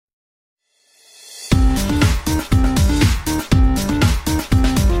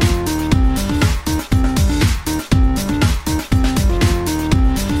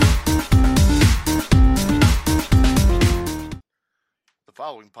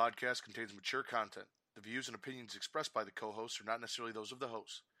podcast contains mature content. The views and opinions expressed by the co-hosts are not necessarily those of the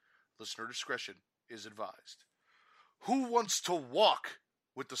hosts. Listener discretion is advised. Who wants to walk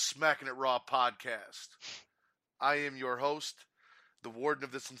with the Smackin' It Raw podcast? I am your host, the warden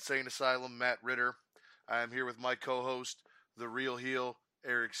of this insane asylum, Matt Ritter. I am here with my co-host, the real heel,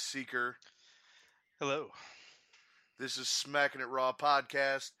 Eric Siekr. Hello. This is Smackin' It Raw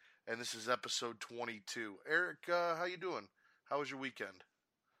podcast, and this is episode 22. Eric, how you doing? How was your weekend?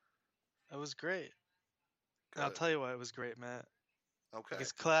 It was great. Good. I'll tell you why it was great, Matt. Okay.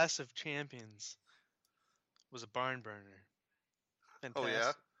 Because Clash of Champions was a barn burner. Fantastic. Oh,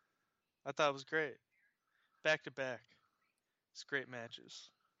 yeah? I thought it was great. Back to back. It's great matches.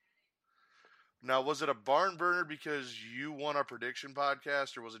 Now, was it a barn burner because you won our prediction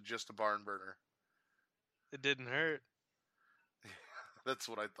podcast, or was it just a barn burner? It didn't hurt. That's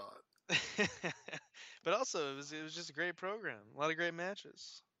what I thought. But also, it was just a great program. A lot of great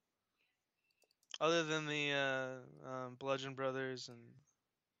matches. Other than the Bludgeon Brothers and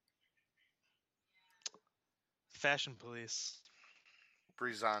Fashion Police.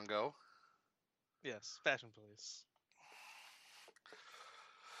 Breezango. Yes, Fashion Police.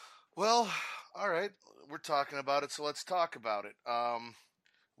 Well, all right. We're talking about it, so let's talk about it.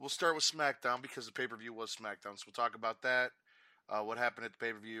 We'll start with SmackDown because the pay-per-view was SmackDown, so we'll talk about that, what happened at the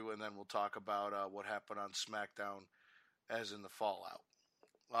pay-per-view, and then we'll talk about what happened on SmackDown as in the fallout.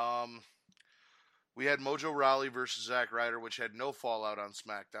 We had Mojo Rawley versus Zack Ryder, which had no fallout on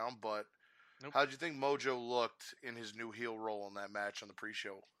SmackDown, but Nope. How'd you think Mojo looked in his new heel role in that match on the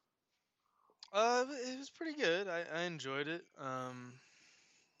pre-show? It was pretty good. I enjoyed it.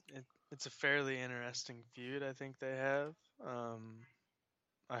 It's a fairly interesting feud I think they have.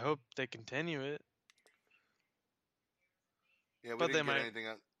 I hope they continue it. Yeah, we But didn't they get might. anything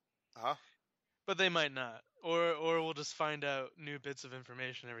on... Huh? But they might not. Or we'll just find out new bits of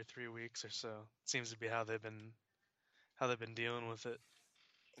information every 3 weeks or so. Seems to be how they've been dealing with it.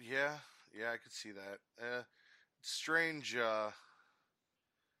 Yeah, I could see that. It's strange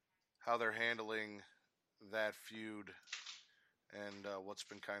how they're handling that feud and what's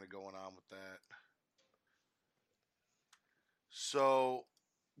been kind of going on with that. So,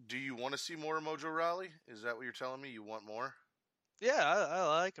 do you want to see more of Mojo Rawley? Is that what you're telling me? You want more? Yeah, I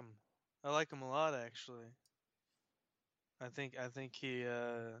like him. I like him a lot actually. I think he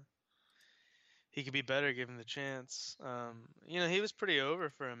could be better given the chance. He was pretty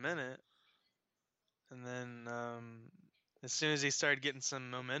over for a minute. And then as soon as he started getting some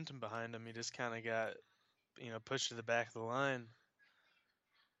momentum behind him, he just kind of got, pushed to the back of the line.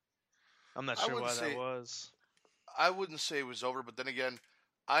 I'm not sure why that was. I wouldn't say it was over, but then again,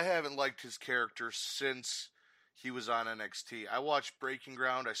 I haven't liked his character since he was on NXT. I watched Breaking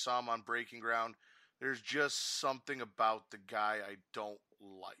Ground. I saw him on Breaking Ground. There's just something about the guy I don't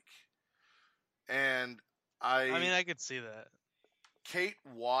like. And I could see that. Kate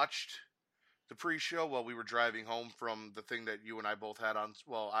watched the pre-show while we were driving home from the thing that you and I both had on,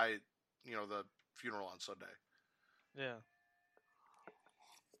 the funeral on Sunday. Yeah.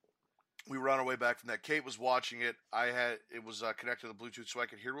 We were on our way back from that. Kate was watching it. It was connected to the Bluetooth so I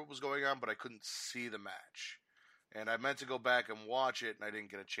could hear what was going on, but I couldn't see the match. And I meant to go back and watch it, and I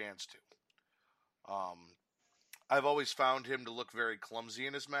didn't get a chance to. I've always found him to look very clumsy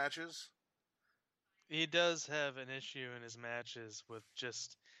in his matches. He does have an issue in his matches with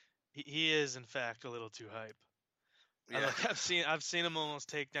just he is in fact a little too hype. Yeah. I've seen him almost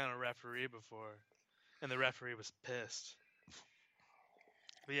take down a referee before, and the referee was pissed.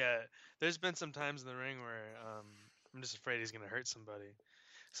 But yeah, there's been some times in the ring where I'm just afraid he's gonna hurt somebody.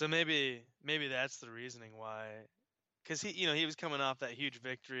 So maybe that's the reasoning why. Because he was coming off that huge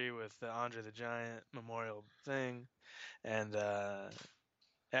victory with the Andre the Giant Memorial thing, and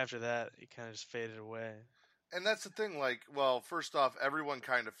after that he kind of just faded away. And that's the thing. First off, everyone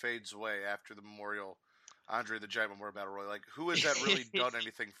kind of fades away after the Memorial, Andre the Giant Memorial Battle Royal. Like, who has that really done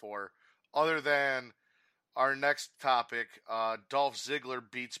anything for, other than our next topic? Dolph Ziggler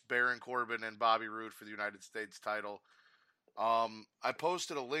beats Baron Corbin and Bobby Roode for the United States title. I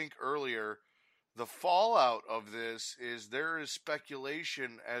posted a link earlier. The fallout of this is there is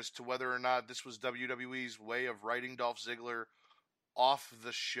speculation as to whether or not this was WWE's way of writing Dolph Ziggler off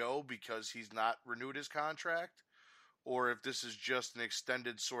the show because he's not renewed his contract, or if this is just an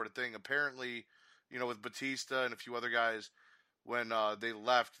extended sort of thing. Apparently, with Batista and a few other guys, when they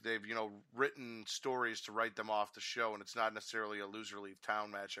left, they've, written stories to write them off the show, and it's not necessarily a loser leave town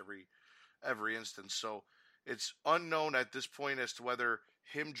match every instance. So it's unknown at this point as to whether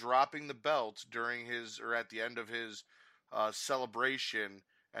him dropping the belt during his, or at the end of his celebration,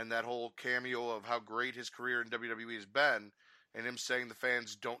 and that whole cameo of how great his career in WWE has been, and him saying the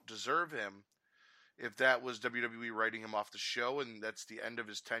fans don't deserve him, if that was WWE writing him off the show and that's the end of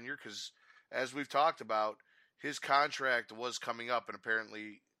his tenure, because as we've talked about, his contract was coming up and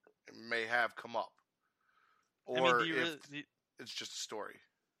apparently may have come up, I mean, or if it's just a story.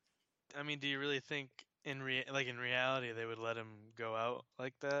 do you really think in reality they would let him go out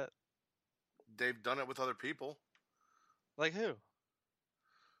like that? They've done it with other people. Like who?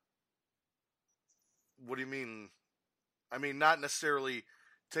 What do you mean? I mean, not necessarily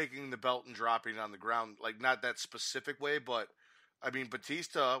taking the belt and dropping it on the ground, like not that specific way, but I mean,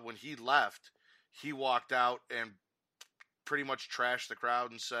 Batista, when he left, he walked out and pretty much trashed the crowd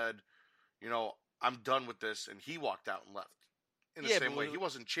and said, I'm done with this, and he walked out and left. In the Yeah, same but way, he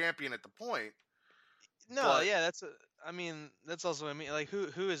wasn't champion at the point, no, but yeah, that's also what I mean. Like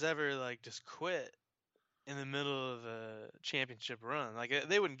who has ever like just quit in the middle of a championship run? Like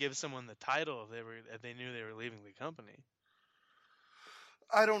they wouldn't give someone the title if they knew they were leaving the company.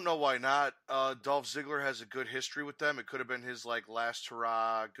 I don't know why not. Dolph Ziggler has a good history with them. It could have been his last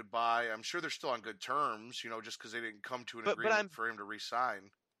hurrah, goodbye. I'm sure they're still on good terms, just because they didn't come to an agreement for him to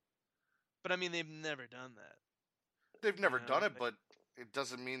re-sign. But I mean, they've never done that. They've never done it, but it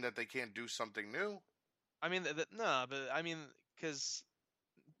doesn't mean that they can't do something new. I mean, no, but I mean, because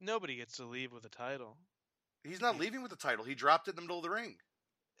nobody gets to leave with a title. He's not leaving with the title. He dropped it in the middle of the ring.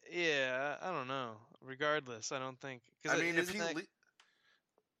 Yeah, I don't know. Regardless, I don't think. I mean, if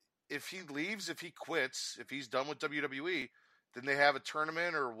he leaves, if he quits, if he's done with WWE, then they have a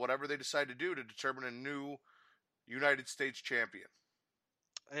tournament or whatever they decide to do to determine a new United States champion.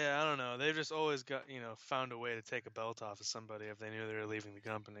 Yeah, I don't know. They've just always found a way to take a belt off of somebody if they knew they were leaving the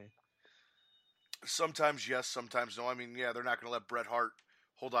company. Sometimes yes, sometimes no. I mean, yeah, they're not going to let Bret Hart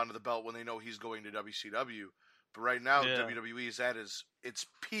hold on to the belt when they know he's going to WCW. But right now, WWE is at its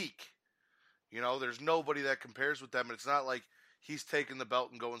peak. There's nobody that compares with them. And it's not like he's taking the belt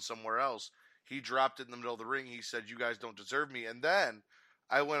and going somewhere else. He dropped it in the middle of the ring. He said, "You guys don't deserve me." And then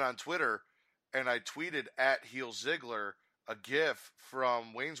I went on Twitter and I tweeted at Heel Ziggler a GIF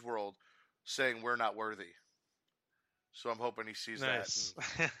from Wayne's World saying, "We're not worthy." So I'm hoping he sees that.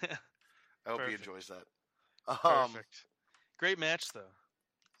 I hope he enjoys that. Perfect. Great match, though.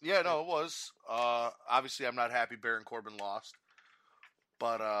 Yeah, no, it was. Obviously, I'm not happy Baron Corbin lost.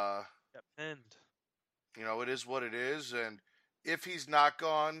 But, got pinned. It is what it is. And if he's not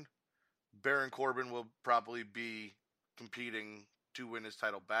gone, Baron Corbin will probably be competing to win his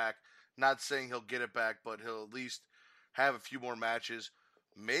title back. Not saying he'll get it back, but he'll at least have a few more matches.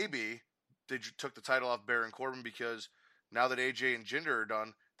 Maybe they took the title off Baron Corbin because now that AJ and Jinder are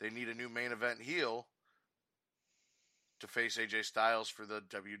done, they need a new main event heel to face AJ Styles for the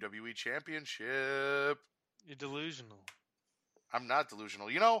WWE Championship. You're delusional. I'm not delusional.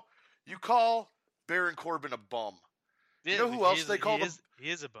 You call Baron Corbin a bum. Yeah, you know who else they called him?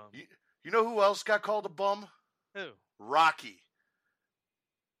 He is a bum. You know who else got called a bum? Who? Rocky.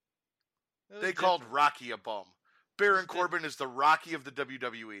 They called Rocky a bum. Baron Corbin is the Rocky of the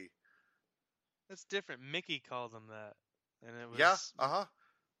WWE. That's different. Mickey called him that, and it was yeah,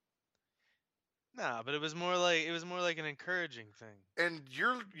 Nah, but it was more like an encouraging thing. And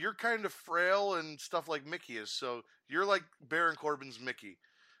you're kind of frail and stuff like Mickey is, so you're like Baron Corbin's Mickey.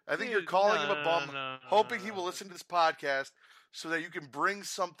 I think you're calling him a bum, hoping he will listen to this podcast so that you can bring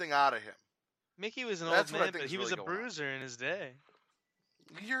something out of him. Mickey was an old man, but he was a bruiser in his day.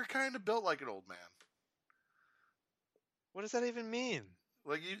 You're kind of built like an old man. What does that even mean?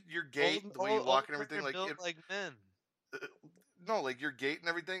 Like your gait, the way you walk and everything, like built like men. No, like your gait and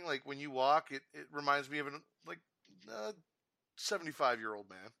everything, like when you walk, it reminds me of a 75-year-old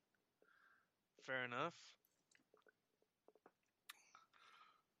man. Fair enough.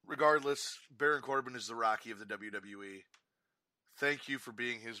 Regardless, Baron Corbin is the Rocky of the WWE. Thank you for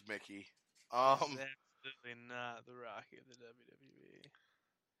being his Mickey. He's absolutely not the Rocky of the WWE.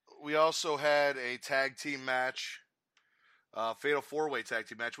 We also had a tag team match, fatal 4-way tag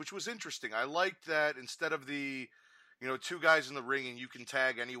team match, which was interesting. I liked that instead of the, two guys in the ring and you can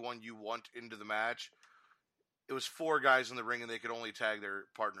tag anyone you want into the match, it was 4 guys in the ring and they could only tag their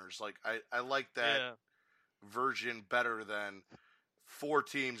partners. Like I like that version better than 4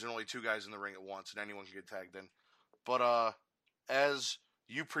 teams and only 2 guys in the ring at once and anyone can get tagged in. But as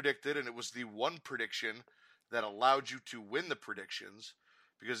you predicted, and it was the one prediction that allowed you to win the predictions,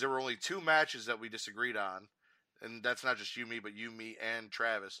 because there were only 2 matches that we disagreed on, and that's not just you, me, but you, me, and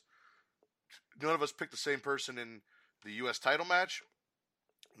Travis. None of us picked the same person in the U.S. title match.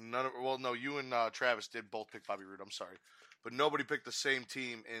 You and Travis did both pick Bobby Roode, I'm sorry. But nobody picked the same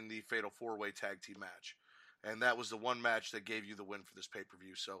team in the fatal 4-way tag team match. And that was the one match that gave you the win for this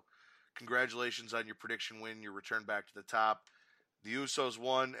pay-per-view. So congratulations on your prediction win, your return back to the top. The Usos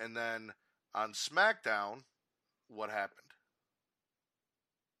won, and then on SmackDown, what happened?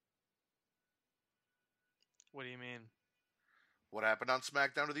 What do you mean? What happened on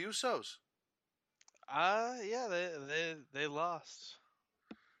SmackDown to the Usos? Yeah, they lost.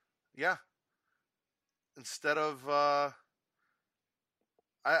 Yeah. Instead of I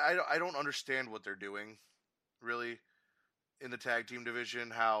don't understand what they're doing, really, in the tag team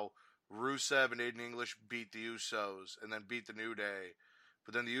division. How Rusev and Aiden English beat the Usos and then beat the New Day,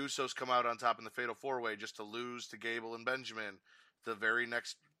 but then the Usos come out on top in the Fatal 4-Way just to lose to Gable and Benjamin the very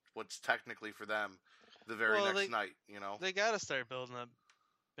next, what's technically for them, the very Well, next night. You know, they got to start building up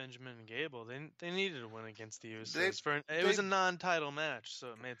Benjamin and Gable. They needed to win against the they Usos. It they was a non-title match, so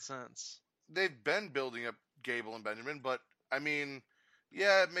it made sense. they've been building up Gable and Benjamin, but I mean,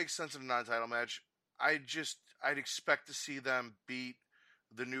 yeah, it makes sense in a non-title match. I'd expect to see them beat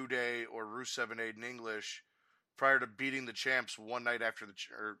the New Day or Rusev and Aiden English prior to beating the champs one night after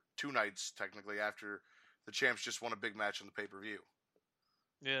or 2 nights technically after the champs just won a big match on the pay-per-view.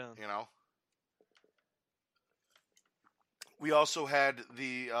 Yeah. You know, we also had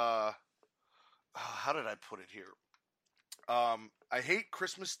the how did I put it here? I hate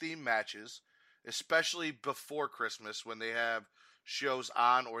Christmas themed matches, especially before Christmas when they have shows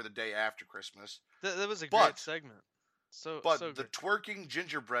on or the day after Christmas. That was a great But segment. So but the great. twerking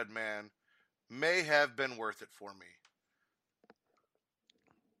gingerbread man may have been worth it for me.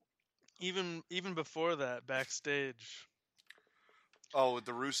 Even before that, backstage, Oh, with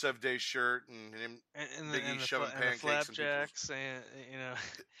the Rusev Day shirt and him, Big E shoving and the pancakes in people's. flapjacks, and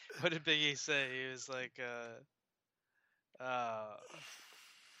what did Big E say? He was like,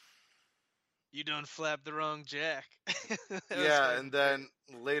 "You don't flap the wrong jack." That was Yeah, fucking and great. then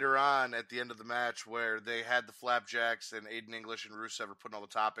later on at the end of the match where they had the flapjacks and Aiden English and Rusev are putting all the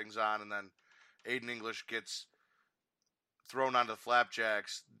toppings on, and then Aiden English gets thrown onto the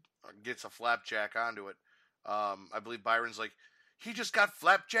flapjacks, or gets a flapjack onto it. I believe Byron's like, he just got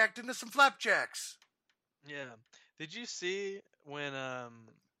flapjacked into some flapjacks. Yeah. Did you see when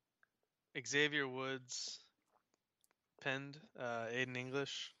Xavier Woods pinned Aiden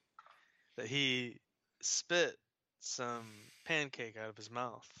English that he spit some pancake out of his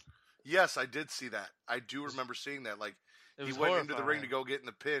mouth? Yes, I did see that. I do It was, remember seeing that. Like, it he was went into the ring horrifying. to go get in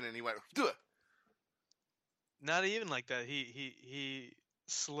the pin, and he went, do it. Not even like that. He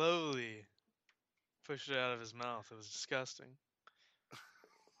slowly pushed it out of his mouth. It was disgusting.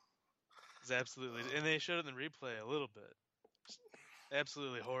 It's absolutely, and they showed it in the replay a little bit. Just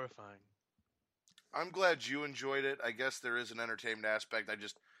absolutely horrifying. I'm glad you enjoyed it. I guess there is an entertainment aspect.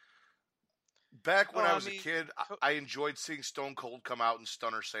 Back when Oh, I I was a mean, kid, I enjoyed seeing Stone Cold come out and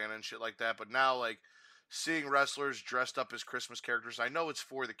Stunner Santa and shit like that. But now, like, seeing wrestlers dressed up as Christmas characters, I know it's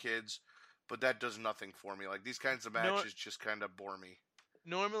for the kids, but that does nothing for me. Like, these kinds of no, matches just kind of bore me.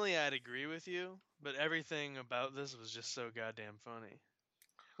 normally I'd agree with you, but everything about this was just so goddamn funny.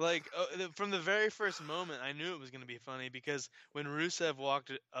 Like from the very first moment, I knew it was going to be funny because when Rusev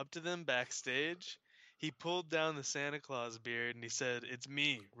walked up to them backstage, he pulled down the Santa Claus beard and he said, "It's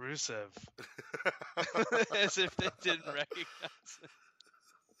me, Rusev," as if they didn't recognize him.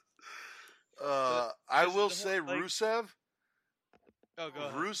 I Because will the whole say like, Rusev oh, go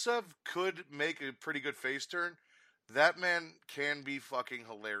ahead, Rusev could make a pretty good face turn. That man can be fucking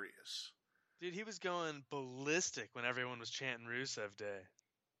hilarious. dude. He was going ballistic when everyone was chanting Rusev Day.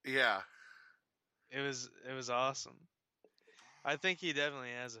 Yeah. It was awesome. I think he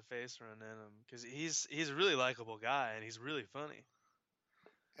definitely has a face run in him because he's a really likable guy and he's really funny.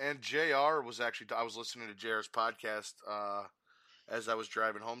 And JR was actually, I was listening to JR's podcast as I was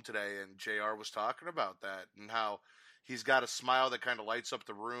driving home today, and JR was talking about that and how he's got a smile that kind of lights up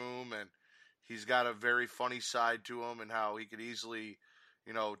the room, and he's got a very funny side to him, and how he could easily,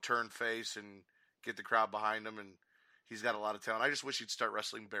 turn face and get the crowd behind him, and he's got a lot of talent. I just wish he'd start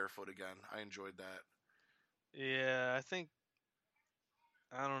wrestling barefoot again. I enjoyed that. Yeah,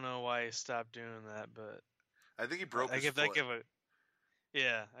 I don't know why he stopped doing that, but I think he broke his I foot. give a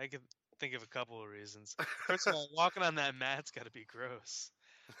yeah, I could think of a couple of reasons. First of all, walking on that mat's got to be gross.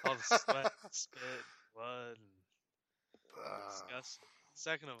 All the sweat, spit, blood, and disgusting.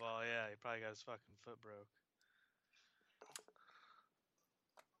 Second of all, yeah, he probably got his fucking foot broke.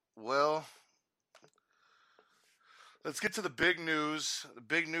 Well, let's get to the big news. The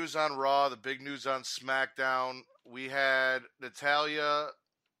big news on Raw, the big news on SmackDown. We had Natalya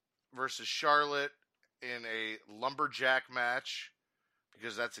versus Charlotte in a lumberjack match,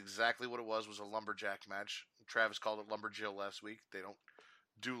 because that's exactly what it was a lumberjack match. Travis called it lumberjill last week. They don't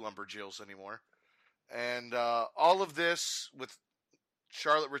do lumberjills anymore. And all of this with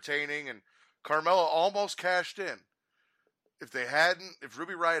Charlotte retaining, and Carmella almost cashed in. if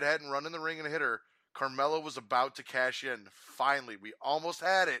Ruby Riott hadn't run in the ring and hit her, Carmella was about to cash in. Finally, we almost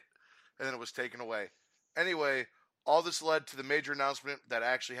had it, and then it was taken away. Anyway, all this led to the major announcement that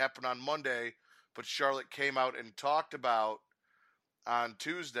actually happened on Monday, but Charlotte came out and talked about on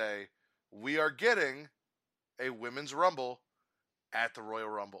Tuesday. We are getting a women's rumble at the Royal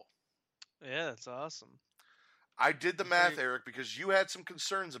Rumble. Yeah, that's awesome. I did the math, Eric, because you had some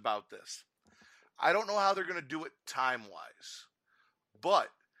concerns about this. I don't know how they're going to do it time-wise, but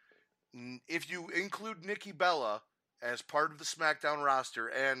if you include Nikki Bella as part of the SmackDown roster,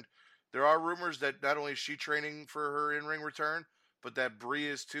 and there are rumors that not only is she training for her in-ring return, but that Brie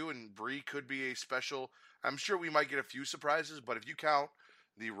is too, and Brie could be a special. I'm sure we might get a few surprises, but if you count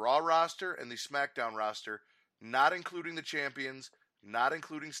the Raw roster and the SmackDown roster, not including the champions, not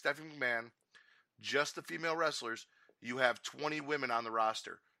including Stephanie McMahon, just the female wrestlers, you have 20 women on the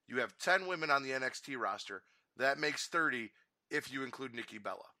roster. You have 10 women on the NXT roster. That makes 30 if you include Nikki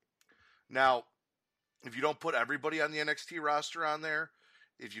Bella. Now, if you don't put everybody on the NXT roster on there,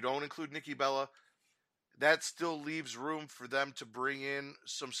 if you don't include Nikki Bella, that still leaves room for them to bring in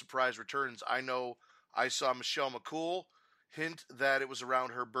some surprise returns. I know I saw Michelle McCool hint that it was around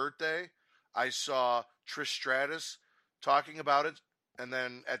her birthday. I saw Trish Stratus talking about it, and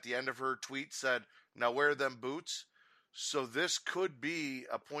then at the end of her tweet said, "Now wear them boots." So this could be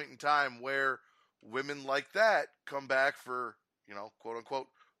a point in time where women like that come back for, quote unquote,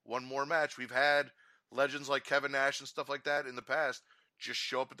 one more match. We've had legends like Kevin Nash and stuff like that in the past just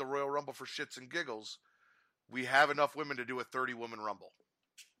show up at the Royal Rumble for shits and giggles. We have enough women to do a 30-woman Rumble.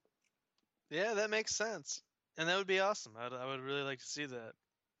 Yeah, that makes sense. And that would be awesome. I would really like to see that.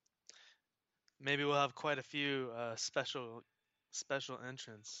 Maybe we'll have quite a few special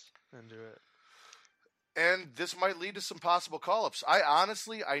entrants into it. And this might lead to some possible call-ups.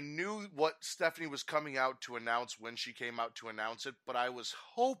 I knew what Stephanie was coming out to announce when she came out to announce it, but I was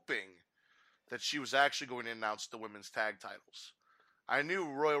hoping that she was actually going to announce the women's tag titles. I knew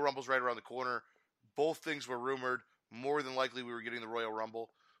Royal Rumble's right around the corner. Both things were rumored. More than likely we were getting the Royal Rumble.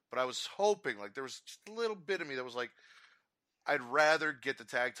 But I was hoping, there was just a little bit of me that was like, I'd rather get the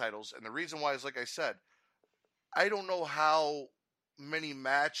tag titles. And the reason why is, like I said, I don't know how many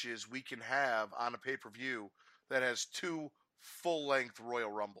matches we can have on a pay-per-view that has 2 full-length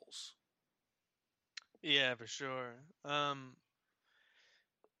Royal Rumbles. Yeah, for sure. I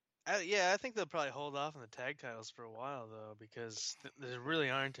think they'll probably hold off on the tag titles for a while though, because there really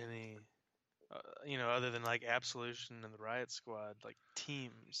aren't any, other than like Absolution and the Riot Squad, like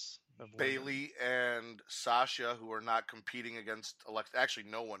teams of women. Bayley and Sasha, who are not competing against Alexa. Actually,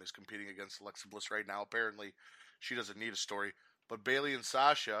 no one is competing against Alexa Bliss right now. Apparently, she doesn't need a story. But Bayley and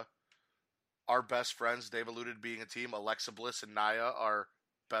Sasha are best friends. They've alluded to being a team. Alexa Bliss and Nia are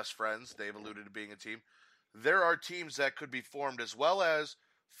best friends. They've alluded to being a team. There are teams that could be formed, as well as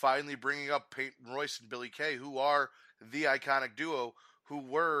finally bringing up Peyton Royce and Billie Kay, who are the iconic duo, who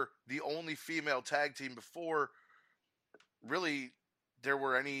were the only female tag team before really there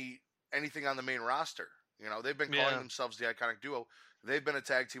were anything on the main roster. They've been calling themselves the iconic duo. They've been a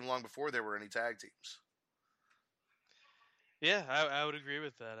tag team long before there were any tag teams. Yeah, I would agree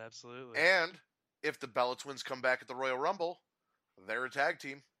with that, absolutely. And if the Bella Twins come back at the Royal Rumble, they're a tag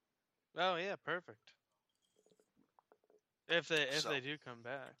team. Oh yeah, perfect. If they do come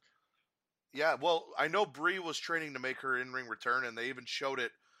back. Yeah, well, I know Brie was training to make her in-ring return, and they even showed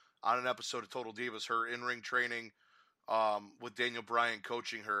it on an episode of Total Divas, her in-ring training with Daniel Bryan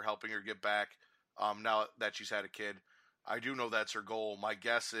coaching her, helping her get back now that she's had a kid. I do know that's her goal. My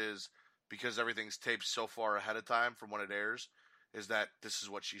guess is, because everything's taped so far ahead of time from when it airs, is that this is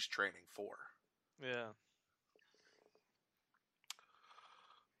what she's training for. Yeah.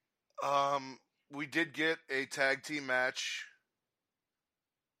 We did get a tag team match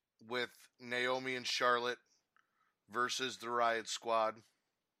with Naomi and Charlotte versus the Riot Squad.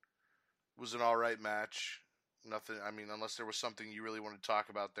 It was an alright match. Nothing, unless there was something you really wanted to talk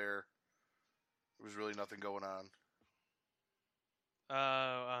about there was really nothing going on.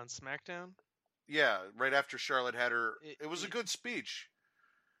 On SmackDown? Yeah, right after Charlotte had her, it was a good speech.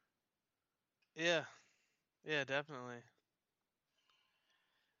 Yeah. Yeah, definitely.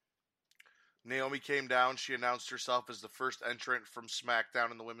 Naomi came down. She announced herself as the first entrant from SmackDown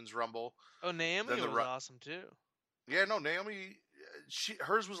in the Women's Rumble. Oh, Naomi was awesome too. Yeah, no, Naomi,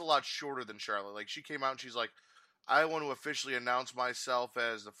 hers was a lot shorter than Charlotte. Like, she came out and she's like, I want to officially announce myself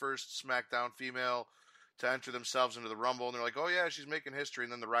as the first SmackDown female to enter themselves into the Rumble. And they're like, oh yeah, she's making history.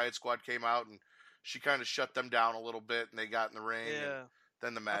 And then the Riot Squad came out and she kind of shut them down a little bit and they got in the ring. Yeah. And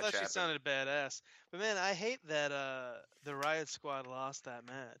then the match happened. I thought she sounded badass. But man, I hate that the Riot Squad lost that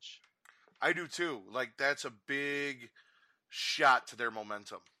match. I do too. Like, that's a big shot to their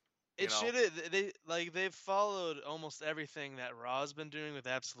momentum. You It know? should they've followed almost everything that Raw's been doing with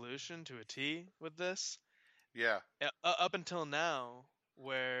Absolution to a T with this. Yeah, Up until now,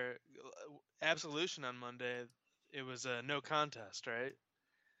 where Absolution on Monday, it was a no contest, right?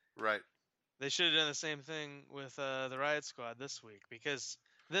 right. They should have done the same thing with the Riot Squad this week, because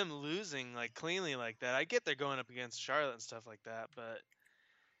them losing like cleanly like that. I get they're going up against Charlotte and stuff like that, but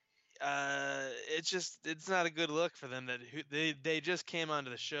it's not a good look for them that they just came onto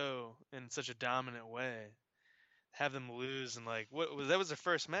the show in such a dominant way. Have them lose, and like what was that was their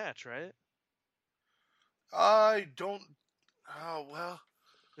first match, right? I don't. Oh well,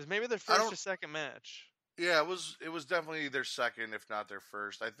 It was maybe their I first don't. or second match. Yeah, it was. It was definitely their second, if not their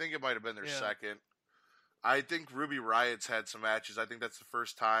first. I think it might have been their Yeah. second. I think Ruby Riot's had some matches. I think that's the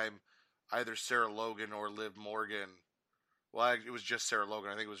first time either Sarah Logan or Liv Morgan. Well, it was just Sarah Logan.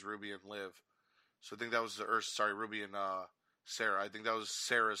 I think it was Ruby and Liv. So I think that was, or sorry, Ruby and Sarah. I think that was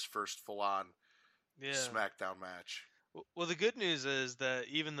Sarah's first full-on Yeah. SmackDown match. Well, the good news is that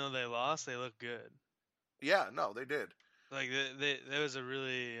even though they lost, they look good. Yeah, no, they did. Like that was a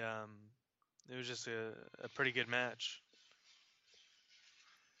really it was just a pretty good match.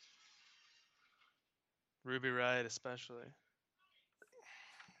 Ruby Riot especially.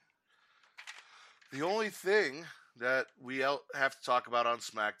 The only thing that we have to talk about on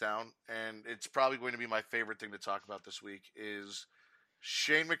SmackDown, and it's probably going to be my favorite thing to talk about this week, is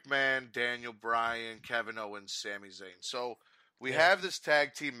Shane McMahon, Daniel Bryan, Kevin Owens, Sami Zayn. So we Yeah. have this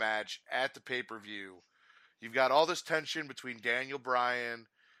tag team match at the pay-per-view. You've got all this tension between Daniel Bryan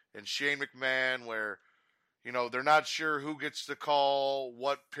and Shane McMahon where, they're not sure who gets the call,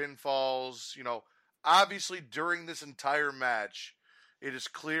 what pinfalls, Obviously, during this entire match, it is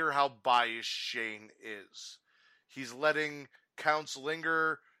clear how biased Shane is. He's letting counts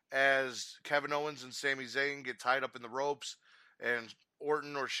linger as Kevin Owens and Sami Zayn get tied up in the ropes, and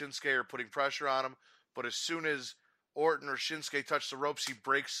Orton or Shinsuke are putting pressure on him. But as soon as Orton or Shinsuke touch the ropes, he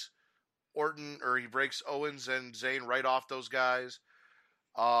breaks Owens and Zayn right off those guys.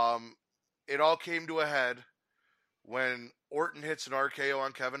 It all came to a head when Orton hits an RKO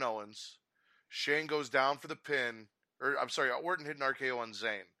on Kevin Owens. Shane goes down for the pin. Or, I'm sorry, Orton hit an RKO on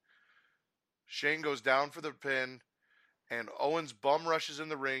Zayn. Shane goes down for the pin, and Owens bum rushes in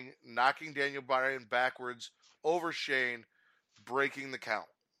the ring, knocking Daniel Bryan backwards over Shane, breaking the count.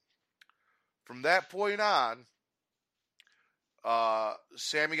 From that point on,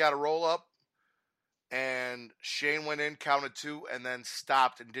 Sammy got a roll up, and Shane went in, counted 2, and then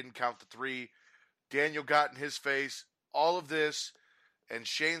stopped and didn't count the 3. Daniel got in his face. All of this and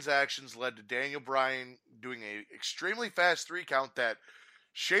Shane's actions led to Daniel Bryan doing a extremely fast 3 count that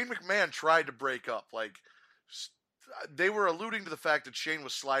Shane McMahon tried to break up. Like, they were alluding to the fact that Shane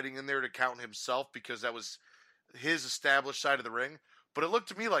was sliding in there to count himself because that was his established side of the ring. But it looked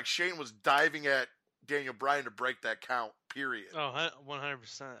to me like Shane was diving at Daniel Bryan to break that count, period. Oh,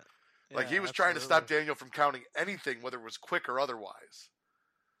 100%. Like, he was absolutely. trying to stop Daniel from counting anything, whether it was quick or otherwise.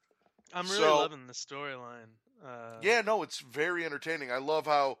 I'm really loving the storyline. Yeah, no, it's very entertaining. I love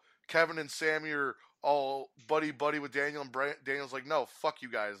how Kevin and Sammy are all buddy with Daniel, and Daniel's like, no, fuck you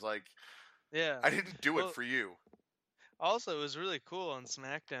guys. Like, yeah, I didn't do it for you. Also, it was really cool on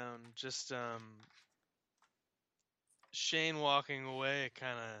SmackDown. Just Shane walking away,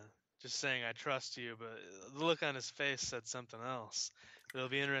 kind of just saying, "I trust you," but the look on his face said something else. It'll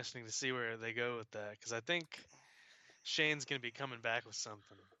be interesting to see where they go with that, because I think Shane's gonna be coming back with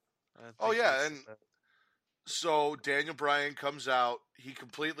something. Oh yeah, and so Daniel Bryan comes out. He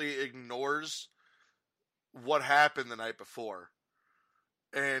completely ignores what happened the night before.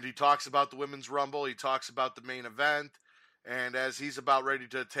 And he talks about the Women's Rumble. He talks about the main event. And as he's about ready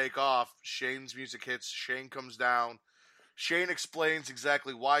to take off, Shane's music hits. Shane comes down. Shane explains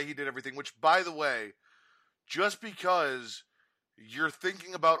exactly why he did everything, which, by the way, just because you're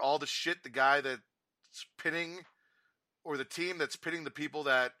thinking about all the shit the guy that's pinning or the team that's pinning the people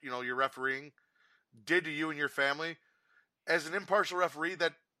that, you're refereeing did to you and your family, as an impartial referee,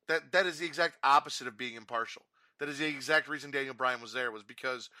 that is the exact opposite of being impartial. That is the exact reason Daniel Bryan was there, was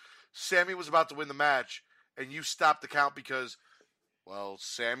because Sammy was about to win the match, and you stopped the count because, well,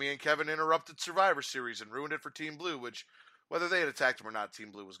 Sammy and Kevin interrupted Survivor Series and ruined it for Team Blue, which, whether they had attacked him or not,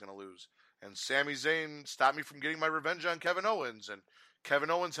 Team Blue was going to lose. And Sami Zayn stopped me from getting my revenge on Kevin Owens, and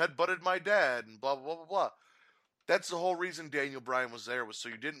Kevin Owens headbutted my dad, and blah, blah, blah, blah, blah. That's the whole reason Daniel Bryan was there, was so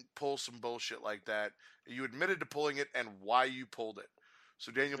you didn't pull some bullshit like that. You admitted to pulling it and why you pulled it.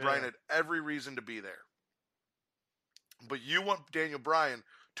 So Daniel Bryan had every reason to be there. But you want Daniel Bryan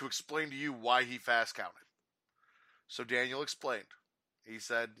to explain to you why he fast counted. So Daniel explained. He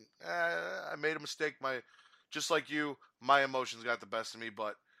said, I made a mistake just like you, my emotions got the best of me,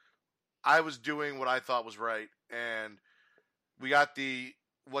 but I was doing what I thought was right, and we got the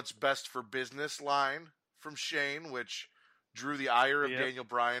 "what's best for business" line from Shane, which drew the ire of Yep. Daniel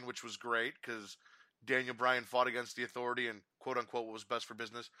Bryan, which was great because Daniel Bryan fought against the authority and quote unquote what was best for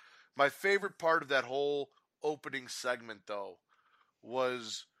business. My favorite part of that whole opening segment, though,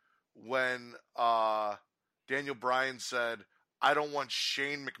 was when Daniel Bryan said, "I don't want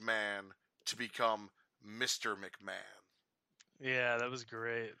Shane McMahon to become Mr. McMahon." Yeah, that was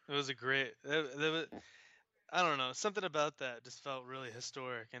great. It was a great. That was, I don't know. Something about that just felt really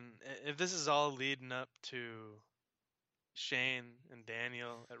historic. And if this is all leading up to Shane and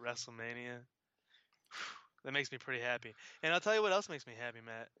Daniel at WrestleMania, that makes me pretty happy. And I'll tell you what else makes me happy,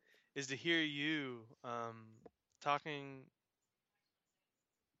 Matt, is to hear you talking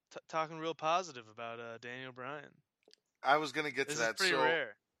talking real positive about Daniel Bryan. I was gonna get to This is that. pretty So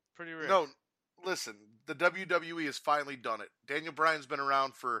rare. Pretty rare. no, listen, the WWE has finally done it. Daniel Bryan's been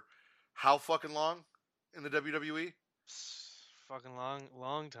around for how fucking long in the WWE? Fucking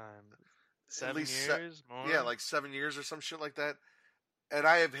long time. At 7 least years yeah, more. like 7 years or some shit like that. And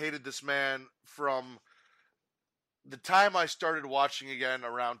I have hated this man from the time I started watching again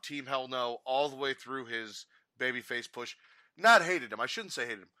around Team Hell No all the way through his babyface push. Not hated him. I shouldn't say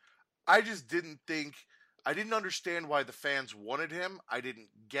hated him. I just didn't think. I didn't understand why the fans wanted him. I didn't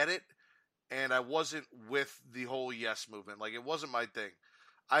get it. And I wasn't with the whole yes movement. Like, it wasn't my thing.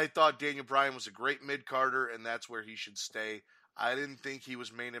 I thought Daniel Bryan was a great mid-carder, and that's where he should stay. I didn't think he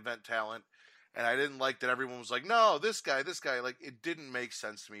was main event talent. And I didn't like that everyone was like, no, this guy. Like, it didn't make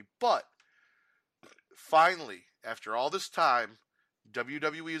sense to me. But finally, after all this time,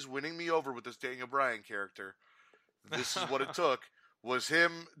 WWE is winning me over with this Daniel Bryan character. This is what it took, was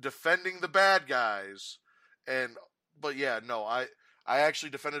him defending the bad guys. And but yeah, no, I actually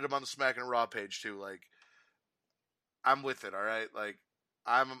defended him on the Smackin' Raw page too. Like, I'm with it, all right? Like,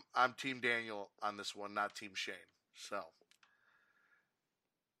 I'm Team Daniel on this one, not Team Shane. So,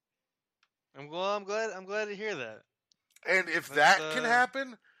 I'm glad to hear that. and if That's that can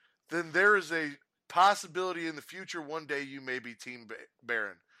happen, then there is a possibility in the future one day you may be Team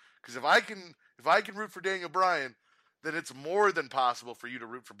Baron. Because if I can root for Daniel Bryan, then it's more than possible for you to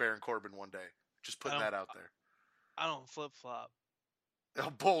root for Baron Corbin one day. Just putting that out there. I don't flip flop.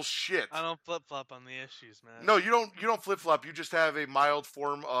 Oh, bullshit. I don't flip flop on the issues, man. No, you don't flip flop. You just have a mild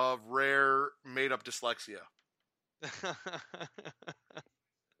form of rare made up dyslexia.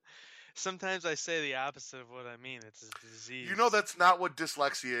 Sometimes I say the opposite of what I mean. It's a disease. You know that's not what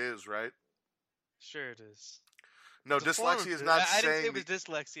dyslexia is, right? Sure it is. No, It's dyslexia is not I didn't say saying. it was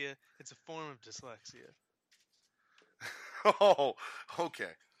dyslexia. It's a form of dyslexia. Oh, okay.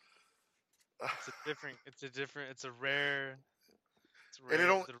 It's a rare. And It's a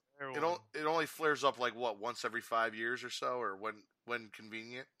rare one. it only flares up like what, once every 5 years or so, or when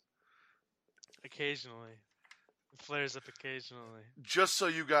convenient. Occasionally. It flares up occasionally. Just so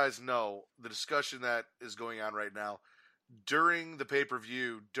you guys know, the discussion that is going on right now during the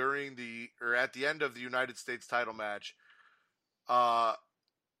pay-per-view, at the end of the United States title match, Mr.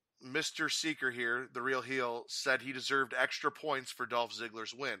 Siekr here, the real heel, said he deserved extra points for Dolph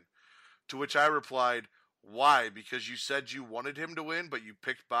Ziggler's win. To which I replied, "Why? Because you said you wanted him to win, but you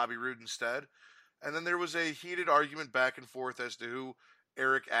picked Bobby Roode instead?" And then there was a heated argument back and forth as to who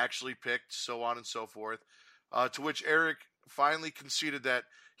Eric actually picked, so on and so forth. To which Eric finally conceded that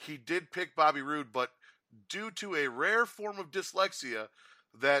he did pick Bobby Roode, but due to a rare form of dyslexia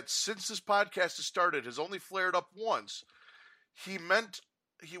that since this podcast has started has only flared up once, he meant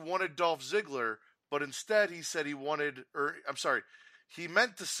he wanted Dolph Ziggler, but instead he said he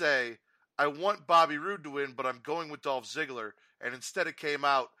meant to say, "I want Bobby Roode to win, but I'm going with Dolph Ziggler," and instead it came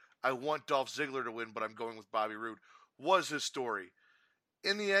out, "I want Dolph Ziggler to win, but I'm going with Bobby Roode," was his story.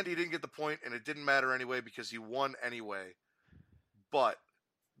 In the end, he didn't get the point, and it didn't matter anyway because he won anyway. But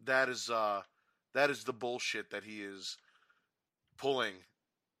that is the bullshit that he is pulling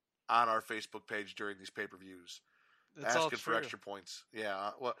on our Facebook page during these pay-per-views. It's all Asking for true. extra points.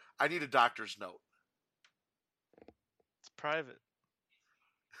 Yeah, well, I need a doctor's note. It's private.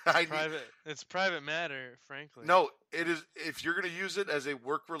 I Private. It's private matter, frankly. No, it is. If you're going to use it as a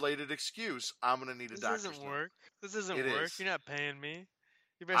work-related excuse, I'm going to need a doctor's note. This isn't work. This isn't It work. is. You're not paying me.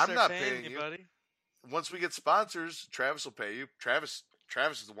 You better I'm start not paying paying me, you. buddy. Once we get sponsors, Travis will pay you. Travis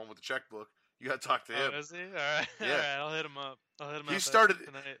is the one with the checkbook. You got to talk to him. Oh, is he? All right. Yeah. All right. I'll hit him up.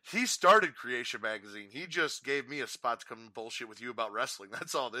 Tonight. He started Creation Magazine. He just gave me a spot to come and bullshit with you about wrestling.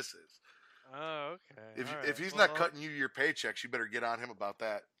 That's all this is. Oh, okay. If he's not cutting you your paychecks, you better get on him about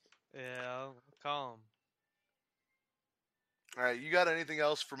that. Yeah, I'll call him. All right, you got anything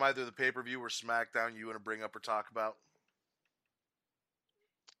else from either the pay per view or SmackDown you want to bring up or talk about?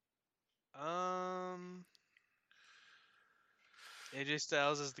 Um, AJ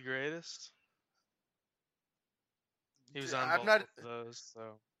Styles is the greatest. He was on I'm both not. of those, so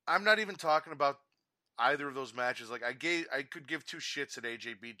I'm not even talking about either of those matches. Like I could give two shits at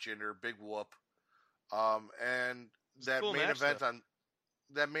AJ beat Jinder, big whoop. And it was a that cool main match though. event on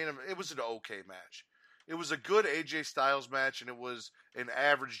that main event, it was an okay match. It was a good AJ Styles match, and it was an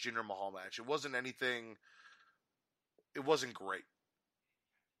average Jinder Mahal match. It wasn't anything. It wasn't great.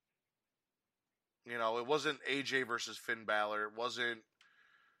 You know, it wasn't AJ versus Finn Balor. It wasn't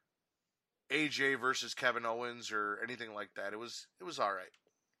AJ versus Kevin Owens or anything like that. It was all right.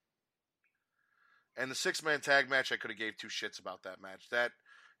 And the 6-man tag match, I could have gave two shits about that match. That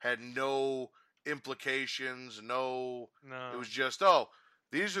had no implications. No, it No, was just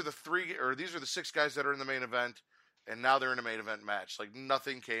these are the three or these are the six guys that are in the main event, and now they're in a main event match. Like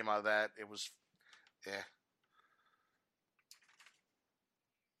nothing came out of that. It was yeah.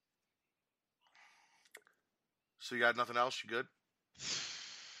 So you got nothing else? You good?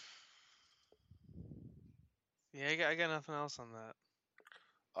 yeah, I got nothing else on that.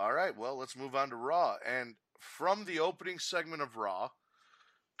 All right. Well, let's move on to Raw. And from the opening segment of Raw,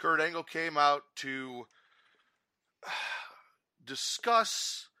 Kurt Angle came out to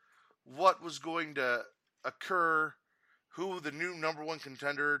discuss what was going to occur, who the new number one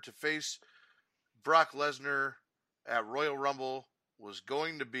contender to face Brock Lesnar at Royal Rumble was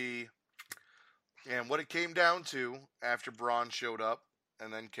going to be, and what it came down to after Braun showed up,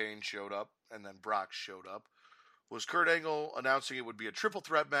 and then Kane showed up, and then Brock showed up, was Kurt Angle announcing it would be a triple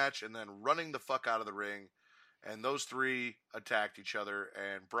threat match and then running the fuck out of the ring. And those three attacked each other,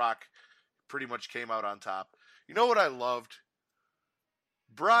 and Brock pretty much came out on top. You know what I loved?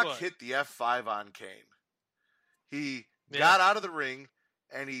 Brock What? hit the F5 on Kane. He Yeah. got out of the ring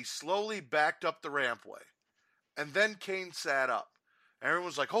and he slowly backed up the rampway. And then Kane sat up. Everyone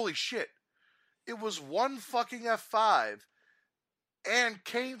was like, holy shit. It was one fucking F5. And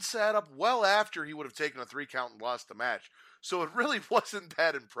Kane sat up well after he would have taken a 3 count and lost the match. So it really wasn't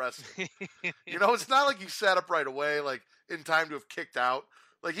that impressive. You know, it's not like he sat up right away, like in time to have kicked out.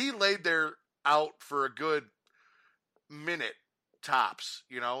 Like he laid there out for a good minute tops,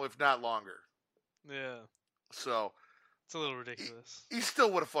 you know, if not longer. Yeah. So It's a little he, ridiculous. he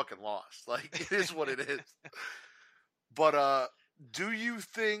still would have fucking lost. Like it is what it is. But do you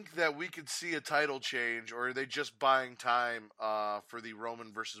think that we could see a title change, or are they just buying time for the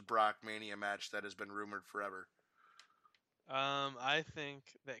Roman versus Brock Mania match that has been rumored forever? I think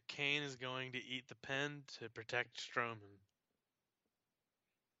that Kane is going to eat the pin to protect Strowman.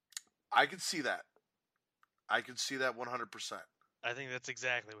 I could see that. I could see that 100%. I think that's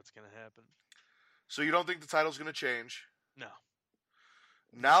exactly what's going to happen. So you don't think the title's going to change? No,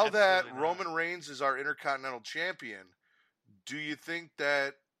 Now that absolutely not. Roman Reigns is our Intercontinental Champion, do you think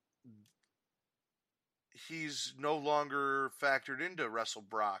that he's no longer factored into Wrestle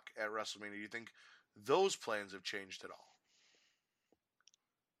Brock at WrestleMania? Do you think those plans have changed at all?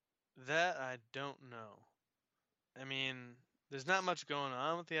 That I don't know. I mean, there's not much going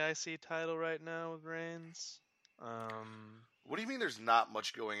on with the IC title right now with Reigns. What do you mean there's not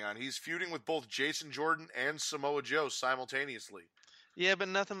much going on? He's feuding with both Jason Jordan and Samoa Joe simultaneously. Yeah, but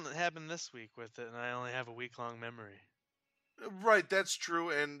nothing happened this week with it, and I only have a week-long memory. Right, that's true,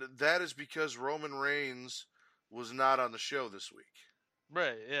 and that is because Roman Reigns was not on the show this week.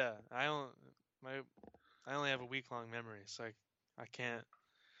 Right? Yeah, I only have a week-long memory, so I can't.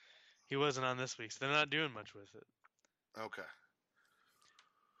 He wasn't on this week, so they're not doing much with it. Okay.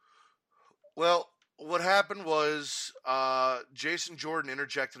 Well, what happened was Jason Jordan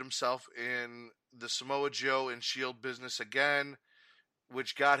interjected himself in the Samoa Joe and Shield business again,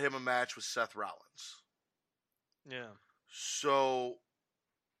 which got him a match with Seth Rollins. Yeah. So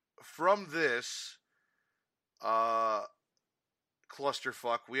from this uh,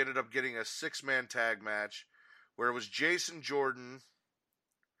 clusterfuck, we ended up getting a 6-man tag match where it was Jason Jordan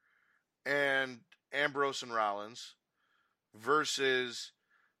and Ambrose and Rollins versus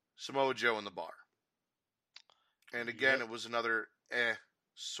Samoa Joe in the bar. And again, Yep. it was another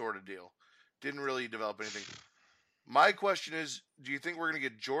sort of deal. Didn't really develop anything. My question is, do you think we're going to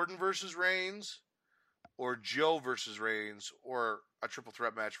get Jordan versus Reigns or Joe versus Reigns or a triple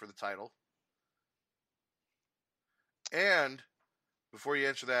threat match for the title? And before you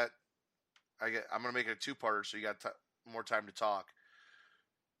answer that, I'm going to make it a two-parter so you got more time to talk.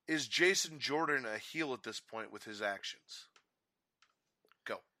 Is Jason Jordan a heel at this point with his actions?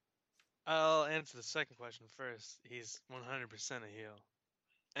 Go. I'll answer the second question first. He's 100% a heel,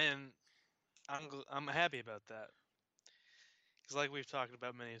 and I'm happy about that. Because like we've talked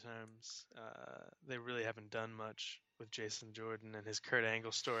about many times, they really haven't done much with Jason Jordan and his Kurt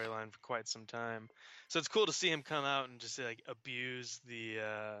Angle storyline for quite some time. So it's cool to see him come out and just like abuse his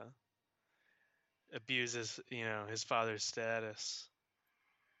his father's status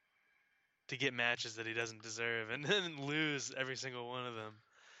to get matches that he doesn't deserve and then lose every single one of them.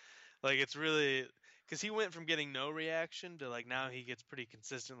 Like it's really because he went from getting no reaction to like now he gets pretty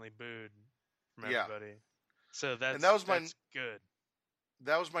consistently booed from Yeah, everybody. So and that's good.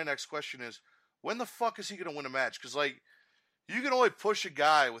 that was my next question is when the fuck is he gonna win a match? Because like you can only push a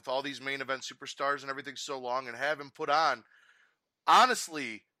guy with all these main event superstars and everything so long and have him put on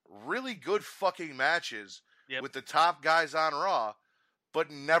honestly really good fucking matches Yep. with the top guys on Raw, but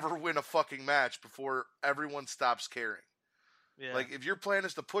never win a fucking match before everyone stops caring. Yeah. Like if your plan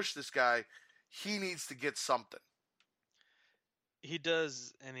is to push this guy, he needs to get something. He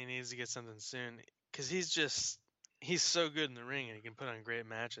does, and he needs to get something soon because he's so good in the ring and he can put on great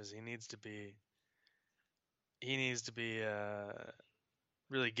matches. He needs to be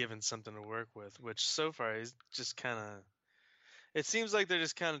really given something to work with, which so far he's just kind of. It seems like they're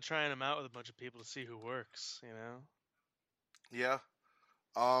just kind of trying him out with a bunch of people to see who works. Yeah.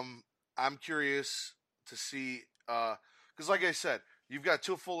 I'm curious to see because like I said, you've got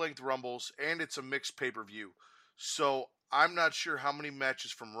two full length rumbles and it's a mixed pay per view. So I'm not sure how many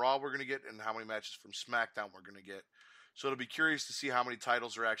matches from Raw we're gonna get and how many matches from SmackDown we're gonna get. So it'll be curious to see how many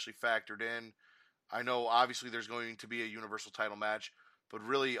titles are actually factored in. I know obviously there's going to be a Universal title match, but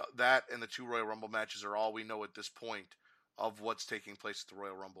really that and the two Royal Rumble matches are all we know at this point of what's taking place at the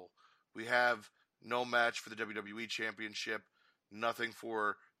Royal Rumble. We have no match for the WWE Championship, nothing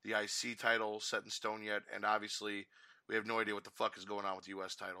for the IC title set in stone yet, and obviously we have no idea what the fuck is going on with the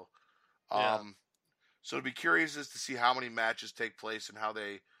US title. Yeah. So it'd be curious as to see how many matches take place and how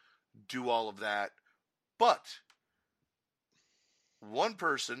they do all of that. But one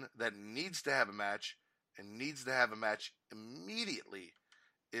person that needs to have a match and needs to have a match immediately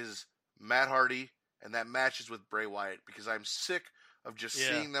is Matt Hardy, and that match is with Bray Wyatt because I'm sick of just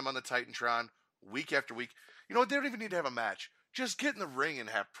seeing them on the Titantron week after week. You know what? They don't even need to have a match. Just get in the ring and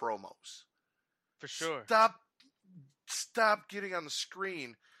have promos. For sure. Stop getting on the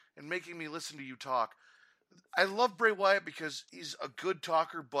screen and making me listen to you talk. I love Bray Wyatt because he's a good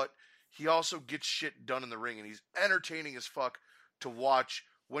talker, but he also gets shit done in the ring, and he's entertaining as fuck to watch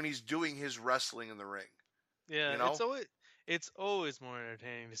when he's doing his wrestling in the ring. Yeah, You know? it's always more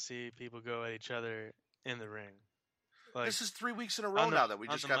entertaining to see people go at each other in the ring. Like this is 3 weeks in a row now that we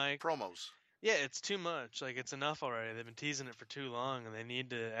just got promos. Yeah, it's too much. Like it's enough already. They've been teasing it for too long, and they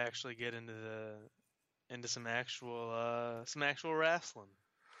need to actually get into some actual wrestling.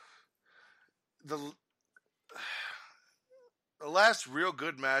 The last real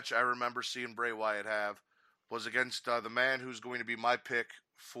good match I remember seeing Bray Wyatt have was against the man who's going to be my pick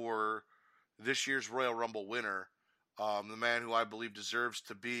for this year's Royal Rumble winner, the man who I believe deserves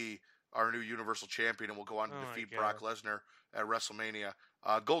to be our new Universal Champion and will go on to defeat Brock Lesnar at WrestleMania,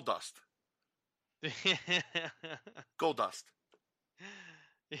 Goldust. Goldust.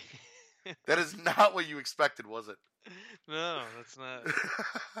 That is not what you expected, was it? No, that's not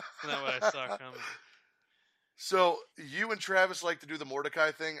what I saw coming. So you and Travis like to do the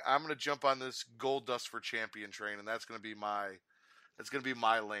Mordecai thing. I'm going to jump on this Goldust for Champion train, and that's going to be my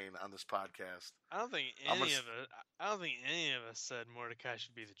lane on this podcast. I don't think any of us said Mordecai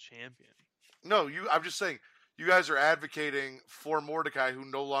should be the champion. No, I'm just saying you guys are advocating for Mordecai, who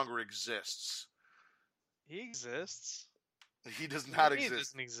no longer exists. He exists. He does not exist. He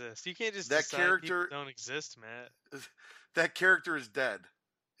doesn't exist. You can't just that decide character people don't exist, Matt. That character is dead.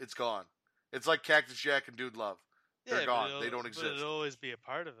 It's gone. It's like Cactus Jack and Dude Love. They're gone. They don't exist. But it'll always be a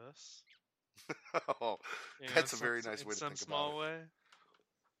part of us. Oh, that's a very nice way to think about it. In some small way.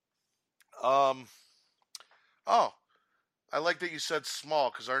 Oh, I like that you said small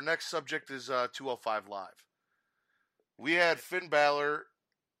because our next subject is 205 Live. We had Finn Balor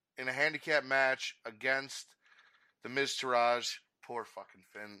in a handicap match against the Miz Taraj. Poor fucking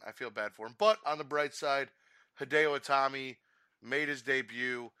Finn. I feel bad for him. But on the bright side, Hideo Itami made his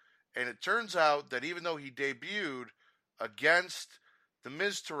debut. And it turns out that even though he debuted against the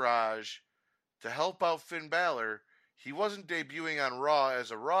Miz Taraj to help out Finn Balor, he wasn't debuting on Raw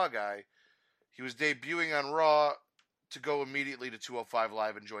as a Raw guy. He was debuting on Raw to go immediately to 205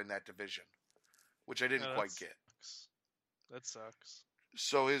 Live and join that division, which I didn't quite get. That sucks.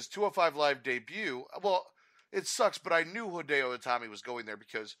 So his 205 Live debut, well, it sucks, but I knew Hideo Itami was going there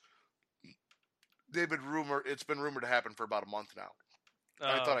because it's been rumored to happen for about a month now.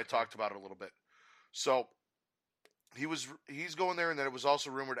 I thought I talked about it a little bit. So he's going there, and then it was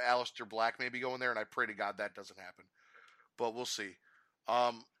also rumored Aleister Black may be going there, and I pray to God that doesn't happen. but we'll see.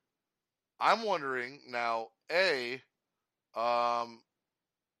 Um, I'm wondering now, um,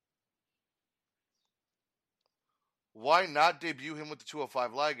 why not debut him with the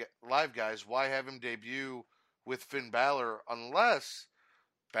 205 live guys? Why have him debut with Finn Balor unless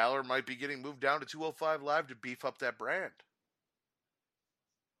Balor might be getting moved down to 205 live to beef up that brand?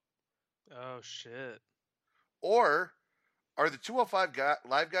 Oh shit. Or are the 205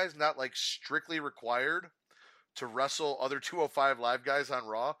 live guys not like strictly required to wrestle other 205 live guys on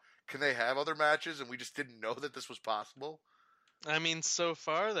Raw? Can they have other matches and we just didn't know that this was possible? I mean, so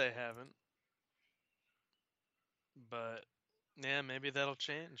far they haven't, but yeah, maybe that'll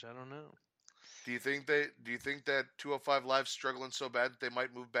change. I don't know. Do you think that 205 Live's struggling so bad that they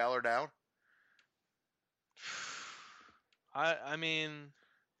might move Balor down? I mean,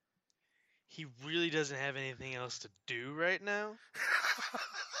 he really doesn't have anything else to do right now.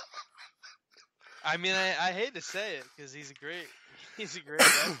 I mean, I hate to say it because he's a great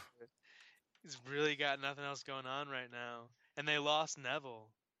wrestler. He's really got nothing else going on right now, and they lost Neville.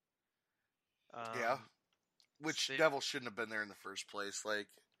 Yeah, Um, which they, Neville shouldn't have been there in the first place. Like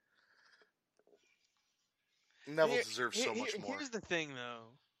Neville deserves so much more. here's the thing though,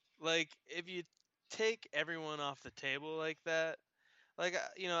 like if you take everyone off the table like that, like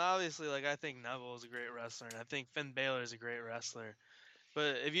obviously, like I think Neville is a great wrestler, and I think Finn Balor is a great wrestler.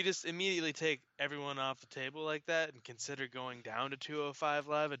 But if you just immediately take everyone off the table like that and consider going down to 205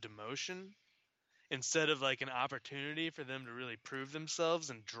 Live a demotion instead of like an opportunity for them to really prove themselves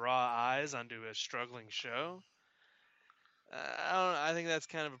and draw eyes onto a struggling show, I don't. I think that's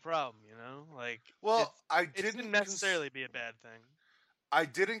kind of a problem. Like Well, it shouldn't necessarily be a bad thing. I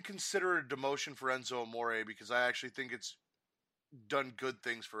didn't consider it a demotion for Enzo Amore because I actually think it's done good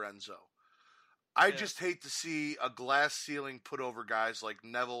things for Enzo. I Yeah. just hate to see a glass ceiling put over guys like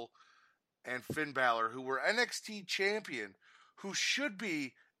Neville and Finn Balor, who were NXT champion, who should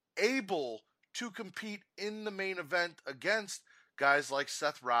be able to compete in the main event against guys like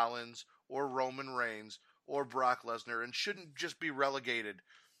Seth Rollins or Roman Reigns or Brock Lesnar, and shouldn't just be relegated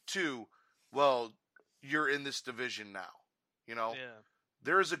to, well, you're in this division now. You know, Yeah.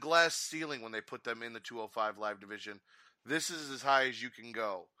 there is a glass ceiling when they put them in the 205 Live division. This is as high as you can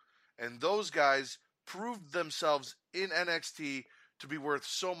go. And those guys proved themselves in NXT to be worth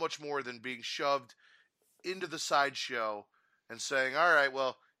so much more than being shoved into the sideshow and saying, all right,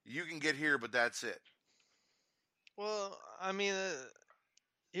 well, you can get here, but that's it. Well, I mean,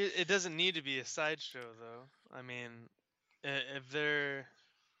 it doesn't need to be a sideshow though. I mean,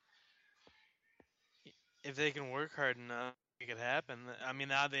 if they can work hard enough, make it happen. I mean,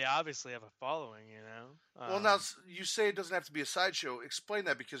 now they obviously have a following. Well, now you say it doesn't have to be a sideshow. Explain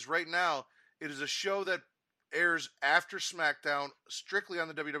that because right now it is a show that airs after SmackDown, strictly on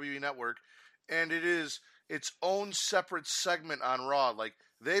the WWE Network, and it is its own separate segment on Raw. Like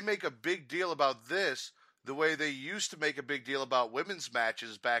they make a big deal about this the way they used to make a big deal about women's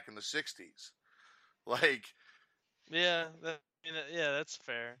matches back in the '60s. Like, Yeah, yeah, that's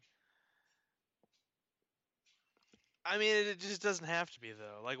fair. I mean, it just doesn't have to be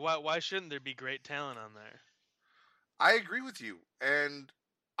though. Like, why shouldn't there be great talent on there? I agree with you, and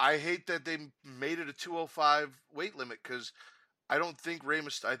I hate that they made it a 205 weight limit because I don't think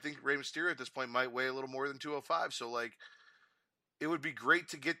I think Rey Mysterio at this point might weigh a little more than 205. So like, it would be great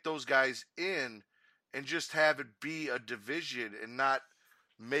to get those guys in and just have it be a division and not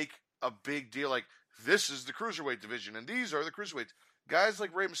make a big deal like this is the cruiserweight division and these are the cruiserweights. Guys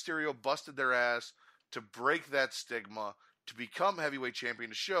like Rey Mysterio busted their ass to break that stigma, to become heavyweight champion,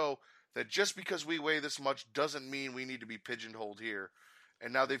 to show that just because we weigh this much doesn't mean we need to be pigeonholed here.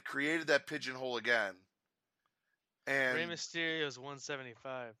 And now they've created that pigeonhole again. Rey And Mysterio is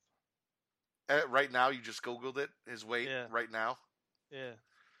 175. right now, you just Googled it, his weight Yeah, right now. yeah,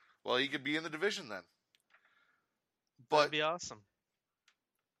 Well, he could be in the division then. that'd But be awesome.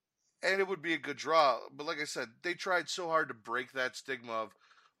 and it would be a good draw. But like I said, they tried so hard to break that stigma of,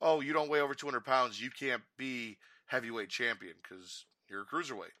 oh, you don't weigh over 200 pounds, you can't be heavyweight champion because you're a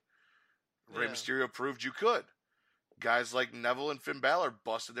cruiserweight. Rey Yeah, Mysterio proved you could. Guys like Neville and Finn Balor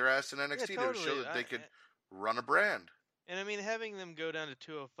busted their ass in yeah, NXT to show totally. that they could run a brand. And I mean, having them go down to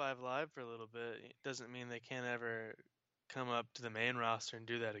 205 Live for a little bit doesn't mean they can't ever come up to the main roster and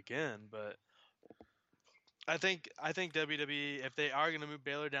do that again. But I think WWE, if they are going to move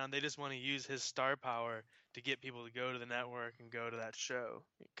Baylor down, they just want to use his star power to get people to go to the network and go to that show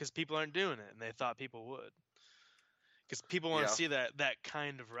because people aren't doing it, and they thought people would. Because people want to Yeah. see that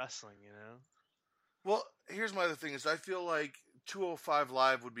kind of wrestling. Well, here's my other thing is I feel like 205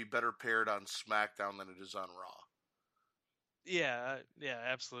 Live would be better paired on SmackDown than it is on Raw. Yeah, yeah,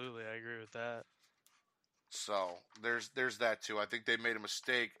 absolutely, I agree with that. So there's that too. I think they made a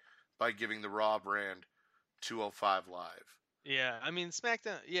mistake by giving the Raw brand 205 Live. Yeah, I mean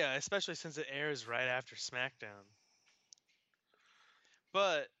SmackDown. Yeah, especially since it airs right after SmackDown.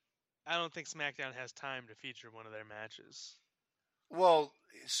 But I don't think SmackDown has time to feature one of their matches. Well,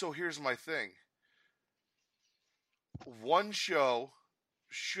 so here's my thing. One show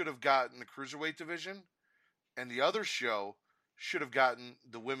should have gotten the cruiserweight division, and the other show should have gotten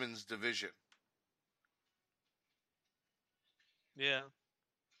the women's division. Yeah.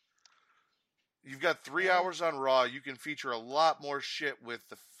 You've got 3 hours on Raw. You can feature a lot more shit with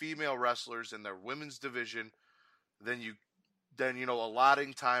the female wrestlers in their women's division than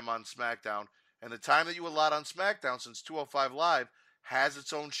allotting time on SmackDown. And the time that you allot on SmackDown, since 205 Live has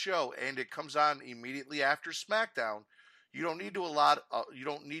its own show and it comes on immediately after SmackDown, you don't need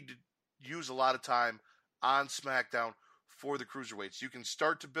to use a lot of time on SmackDown for the cruiserweights. You can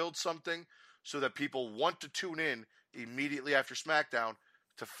start to build something so that people want to tune in immediately after SmackDown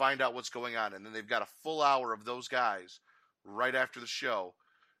to find out what's going on, and then they've got a full hour of those guys right after the show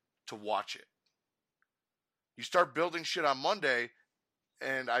to watch it. You start building shit on Monday,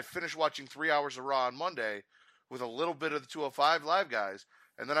 and I finished watching 3 hours of Raw on Monday with a little bit of the 205 Live guys,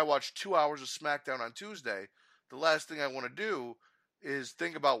 and then I watched 2 hours of SmackDown on Tuesday. The last thing I want to do is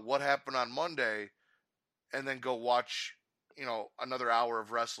think about what happened on Monday and then go watch, another hour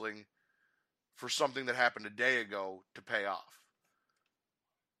of wrestling for something that happened a day ago to pay off.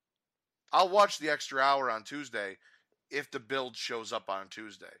 I'll watch the extra hour on Tuesday if the build shows up on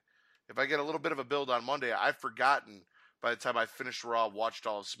Tuesday. If I get a little bit of a build on Monday, I've forgotten by the time I finished Raw, watched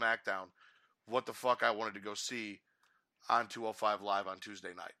all of SmackDown, what the fuck I wanted to go see on 205 Live on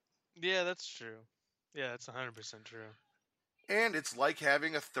Tuesday night. Yeah, that's true. Yeah, that's 100% true. And it's like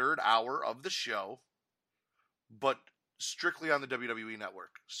having a third hour of the show, but strictly on the WWE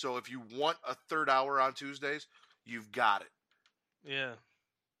Network. So if you want a third hour on Tuesdays, you've got it. Yeah.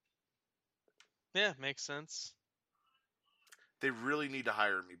 Yeah, makes sense. They really need to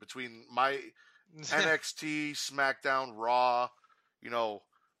hire me. Between my NXT, SmackDown, Raw,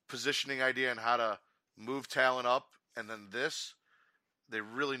 positioning idea and how to move talent up, and then this, they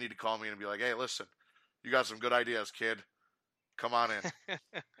really need to call me and be like, hey, listen, you got some good ideas, kid. Come on in.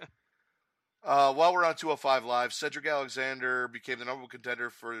 While we're on 205 Live, Cedric Alexander became the number one contender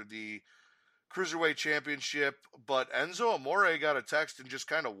for the Cruiserweight Championship, but Enzo Amore got a text and just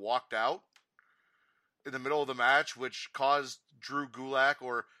kind of walked out in the middle of the match, which caused Drew Gulak,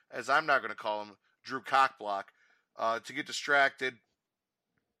 or as I'm not going to call him, Drew Cockblock, to get distracted.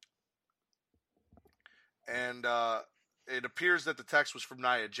 And it appears that the text was from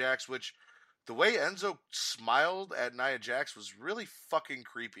Nia Jax, which the way Enzo smiled at Nia Jax was really fucking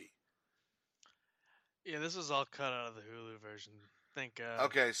creepy. Yeah, this was all cut out of the Hulu version. Thank God.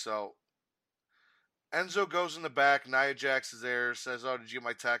 Okay, so Enzo goes in the back. Nia Jax is there, says, oh, did you get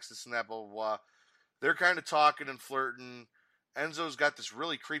my text? This and that, blah, blah, blah. They're kind of talking and flirting. Enzo's got this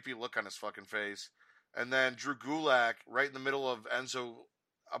really creepy look on his fucking face. And then Drew Gulak, right in the middle of Enzo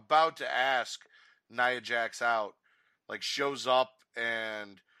about to ask Nia Jax out, shows up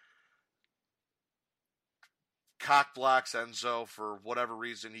and cock blocks Enzo for whatever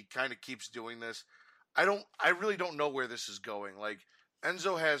reason. He kind of keeps doing this. I really don't know where this is going.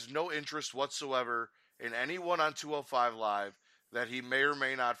 Enzo has no interest whatsoever in anyone on 205 Live that he may or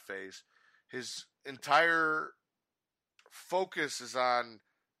may not face. His entire focus is on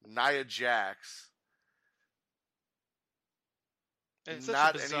Nia Jax. It's not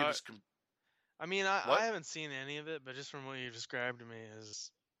such a bizarre... any of his. I haven't seen any of it, but just from what you described to me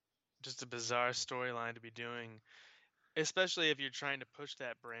is just a bizarre storyline to be doing. Especially if you're trying to push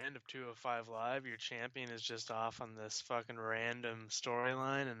that brand of 205 Live, your champion is just off on this fucking random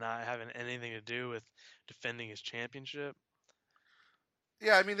storyline and not having anything to do with defending his championship.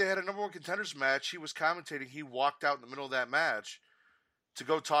 Yeah, they had a number one contenders match. He was commentating. He walked out in the middle of that match to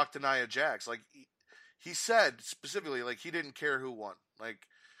go talk to Nia Jax. He said specifically, he didn't care who won.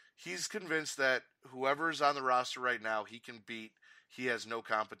 He's convinced that whoever's on the roster right now, he can beat. He has no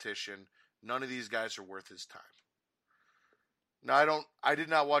competition. None of these guys are worth his time. Now, I did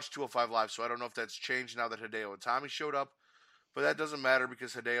not watch 205 Live, so I don't know if that's changed now that Hideo and Tommy showed up. But that doesn't matter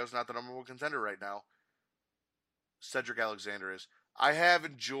because Hideo's not the number one contender right now. Cedric Alexander is. I have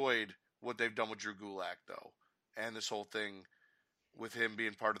enjoyed what they've done with Drew Gulak, though, and this whole thing with him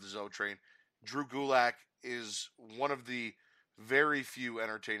being part of the Zoe train. Drew Gulak is one of the very few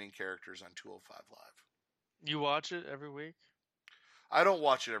entertaining characters on 205 Live. You watch it every week? I don't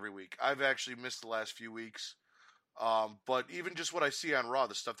watch it every week. I've actually missed the last few weeks. But even just what I see on Raw,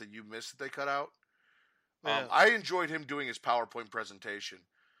 the stuff that you missed that they cut out, I enjoyed him doing his PowerPoint presentation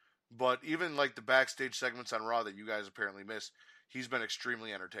But even like the backstage segments on Raw that you guys apparently missed, he's been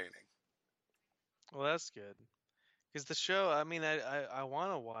extremely entertaining. Well, that's good. Because the show, I mean, I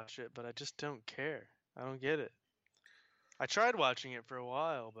want to watch it, but I just don't care. I don't get it. I tried watching it for a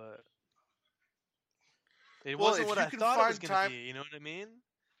while, but it Well, wasn't if what you I can thought it was find going to time, be. You know what I mean?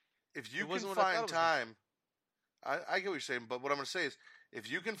 if It you can wasn't what I thought find it was going to time, I get what you're saying. But what I'm going to say is,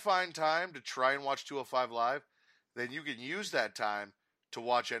 if you can find time to try and watch 205 Live, then you can use that time to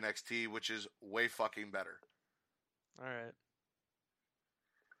watch NXT, which is way fucking better. be. All right.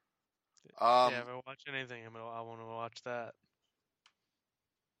 Yeah, Um, if I watch anything, I want to watch that.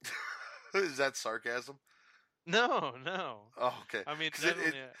 is that sarcasm? No, no. Oh, okay. I mean, Because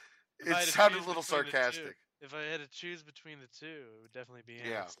definitely. If it I had to sounded a choose little between the two, sarcastic. if I had to choose between the two, it would definitely be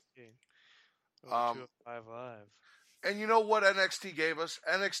Yeah. NXT over Um, 205 Live. and you know what NXT gave us?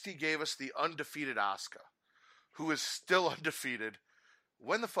 NXT gave us the undefeated Asuka, who is still undefeated.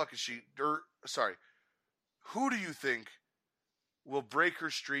 When the fuck is she? Sorry. Who do you think will break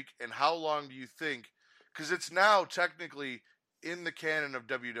her streak, and how long do you think? Because it's now technically in the canon of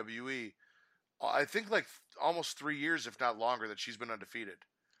WWE. I think like almost 3 years, if not longer, that she's been undefeated.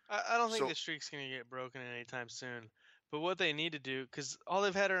 I don't think So the streak's going to get broken anytime soon. But what they need to do, because all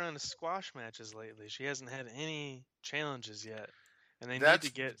they've had her on is squash matches lately. She hasn't had any challenges yet. And they need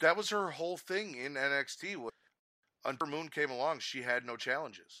to get. that was her whole thing in NXT. Until Moon came along, she had no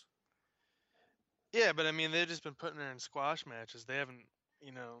challenges. Yeah, but I mean, they've just been putting her in squash matches. They haven't,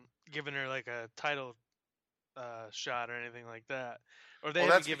 you know, given her like a title shot or anything like that. Or they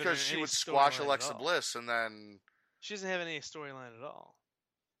Well, haven't that's given her because she any would squash storyline at Alexa all. Bliss, and then She doesn't have any storyline at all.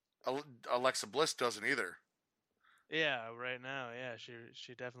 Alexa Bliss doesn't either. Yeah, right now, yeah,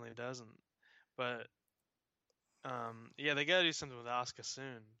 she definitely doesn't. But yeah, they gotta do something with Asuka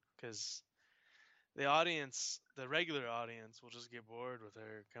soon, because the audience, the regular audience, will just get bored with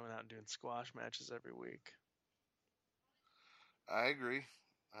her coming out and doing squash matches every week. I agree.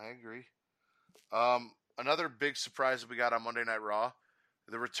 I agree. Another big surprise that we got on Monday Night Raw,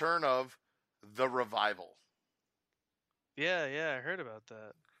 the return of the Revival. Yeah, yeah, I heard about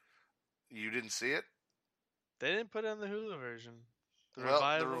that. You didn't see it? They didn't put it on the Hulu version. The Well,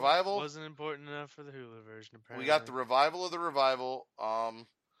 the revival Revival, wasn't important enough for the Hulu version, we got the apparently. Revival of the Revival. I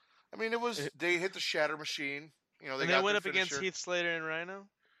mean, It- they hit the Shatter Machine. You know, they and they got went their up against finisher. Heath Slater and Rhino.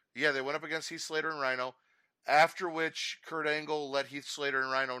 Yeah, they went up against Heath Slater and Rhino. After which, Kurt Angle let Heath Slater and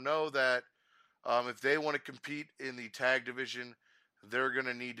Rhino know that if they want to compete in the tag division, they're going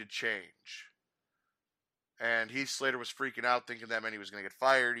to need to change. And Heath Slater was freaking out, thinking that meant he was going to get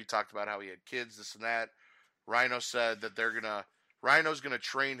fired. He talked about how he had kids, this and that. Rhino said that Rhino's gonna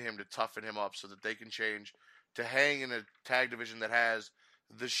train him to toughen him up so that they can change to hang in a tag division that has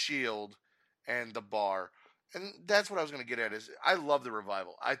the Shield and the Bar. And that's what I was gonna get at is I love the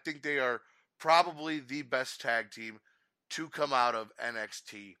Revival. I think they are probably the best tag team to come out of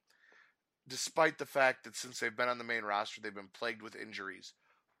NXT, despite the fact that since they've been on the main roster, they've been plagued with injuries.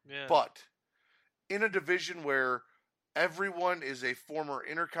 Yeah. But in a division where everyone is a former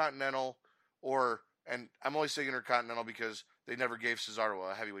Intercontinental or, and I'm only saying Intercontinental because they never gave Cesaro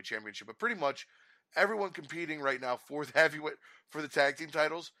a heavyweight championship, but pretty much everyone competing right now for the heavyweight for the tag team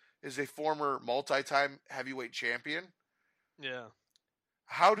titles is a former multi-time heavyweight champion. Yeah.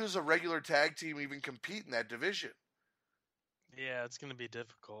 How does a regular tag team even compete in that division? Yeah, it's gonna be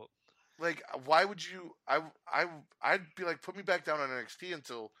difficult. Like, why would you? I'd be like, put me back down on NXT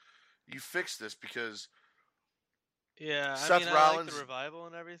until you fix this because Yeah, I Seth mean, I like the Rollins. revival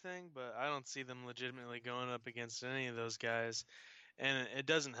and everything, but I don't see them legitimately going up against any of those guys. And it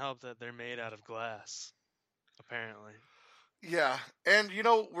doesn't help that they're made out of glass, apparently. Yeah, and you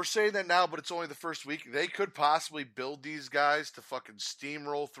know we're saying that now, but it's only the first week. They could possibly build these guys to fucking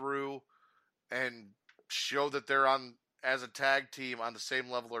steamroll through and show that they're on as a tag team on the same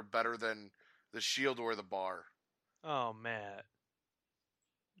level or better than the Shield or the Bar. Oh, Matt.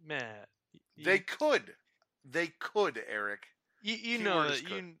 Matt. They You, could, Eric. you know Keyword is that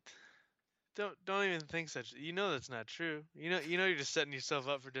could. you don't even think such. You know that's not true. You know you're just setting yourself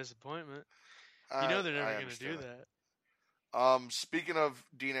up for disappointment. You know they're never I going to do understand that. that. Speaking of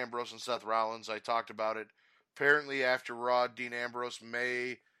Dean Ambrose and Seth Rollins, I talked about it. Apparently, after Raw, Dean Ambrose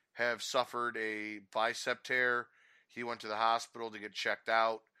may have suffered a bicep tear. He went to the hospital to get checked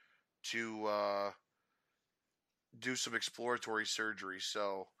out to do some exploratory surgery.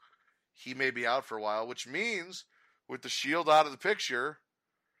 So he may be out for a while, which means with the Shield out of the picture,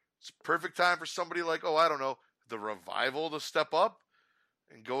 it's a perfect time for somebody like, oh, I don't know, the Revival to step up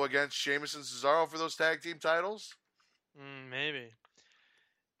and go against Sheamus and Cesaro for those tag team titles. Maybe.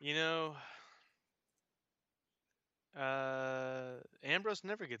 You know, Ambrose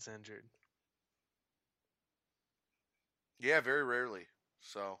never gets injured. Yeah, very rarely.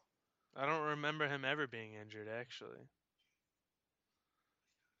 So I don't remember him ever being injured, actually.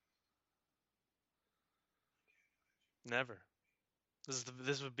 Never.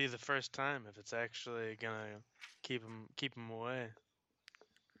 This would be the first time if it's actually gonna keep him away.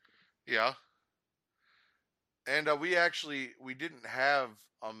 yeah, and we didn't have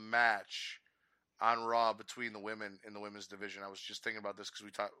a match on Raw between the women in the women's division. I was just thinking about this because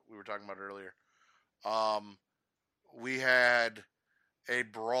we were talking about it earlier. Um, we had a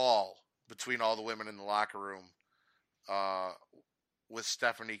brawl between all the women in the locker room, uh, with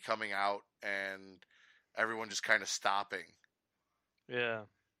Stephanie coming out and everyone just kind of stopping, Yeah.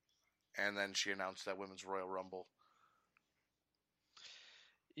 and then she announced that women's Royal Rumble.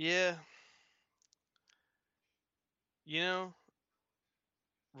 Yeah. You know,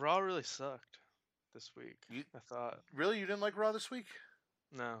 Raw really sucked this week. You I thought. really you didn't like Raw this week?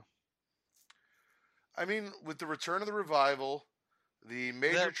 No. I mean, with the return of the revival, the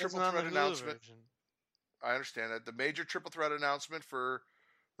major That triple wasn't on the threat Hulu announcement. version. I understand that the major triple threat announcement for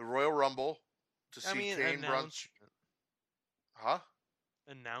the Royal Rumble to I see mean, Kane, Brunch, announcement. huh?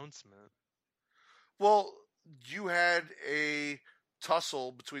 Announcement. Well, you had a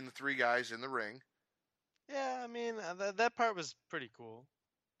tussle between the three guys in the ring. Yeah, I mean, that part was pretty cool.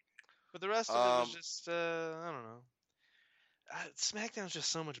 But the rest of it was Um, just, I don't know. SmackDown's just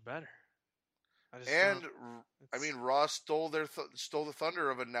so much better. I just and don't. I mean, It's Raw stole the thunder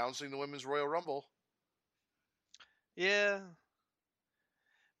of announcing the Women's Royal Rumble. yeah,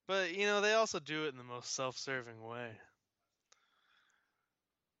 but they also do it in the most self-serving way.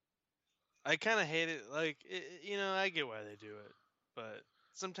 I kind of hate it. Like, I get why they do it, but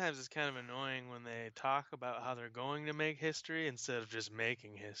sometimes it's kind of annoying when they talk about how they're going to make history instead of just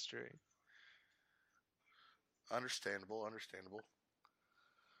making history. Understandable, understandable.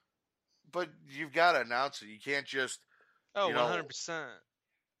 But you've got to announce it. You can't just, Oh, you know, 100%.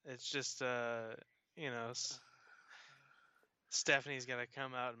 It's just, you know, Stephanie's got to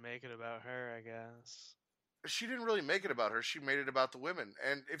come out and make it about her, I guess. she didn't really make it about her. She made it about the women.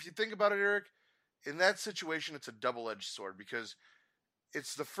 And if you think about it, Eric, in that situation, it's a double edged sword because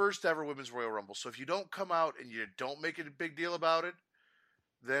it's the first ever Women's Royal Rumble. So if you don't come out and you don't make it a big deal about it,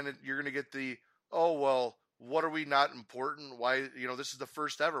 then you're going to get the, oh, well, what are we not important? Why, this is the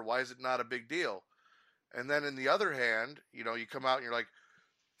first ever. Why is it not a big deal? And then in the other hand, you come out and you're like,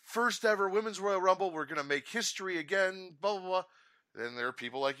 first ever Women's Royal Rumble, we're going to make history again, blah, blah, blah. Then there are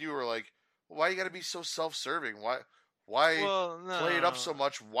people like you who are like, why you got to be so self serving? Why Well, play it up no. so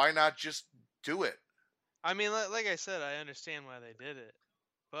much? Why not just do it? I mean, like I said, I understand why they did it,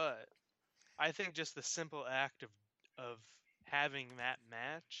 but I think just the simple act of having that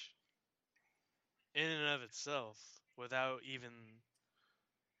match in and of itself, without even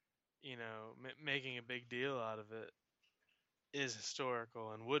making a big deal out of it, is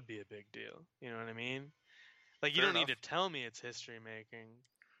historical and would be a big deal. You know what I mean? Like, you Fair don't need to enough. tell me it's history making,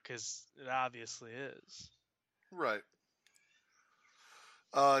 because it obviously is. Right.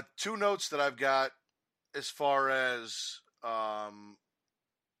 Two notes that I've got as far as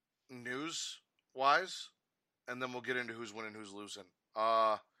news wise, and then we'll get into who's winning, who's losing.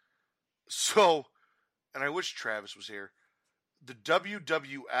 So, and I wish Travis was here. The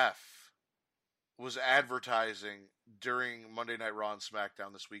WWF was advertising during Monday Night Raw and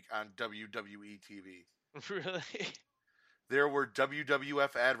SmackDown this week on WWE TV. Really? There were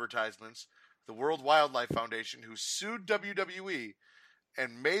WWF advertisements. The World Wildlife Foundation, who sued WWE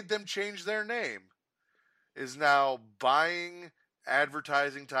and made them change their name, is now buying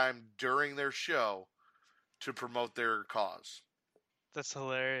advertising time during their show to promote their cause. That's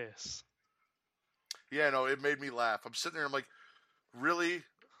hilarious. Yeah, no, it made me laugh. I'm sitting there, I'm like, really?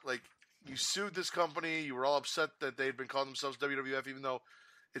 Like, you sued this company, you were all upset that they'd been calling themselves WWF, even though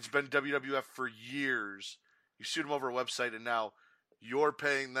it's been WWF for years. You sued them over a website, and now you're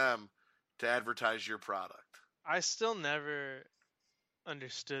paying them to advertise your product. I still never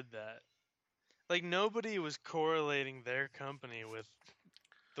understood that. Like, nobody was correlating their company with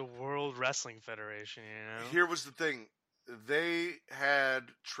the World Wrestling Federation, Here was the thing. They had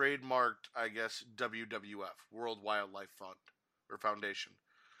trademarked, I guess, WWF, World Wildlife Fund or Foundation.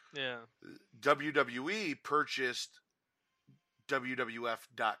 Yeah. WWE purchased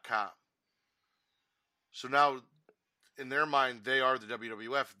WWF.com. So now, in their mind, they are the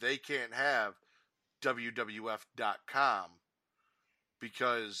WWF. They can't have WWF.com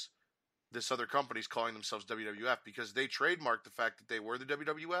because this other company's calling themselves WWF because they trademarked the fact that they were the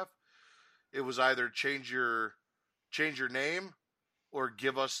WWF. It was either change your name or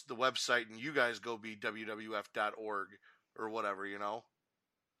give us the website and you guys go be WWF.org or whatever, you know?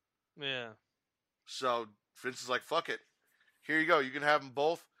 Yeah. So Vince is like, fuck it. Here you go. You can have them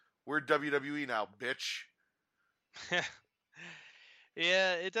both. We're WWE now, bitch.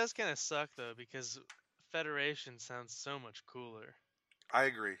 Yeah, it does kind of suck though because Federation sounds so much cooler. I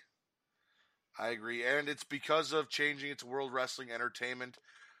agree. I agree. And it's because of changing it to World Wrestling Entertainment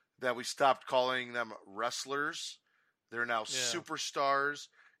that we stopped calling them wrestlers. They're now Yeah. superstars.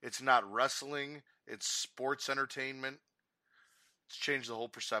 It's not wrestling, it's sports entertainment. It's changed the whole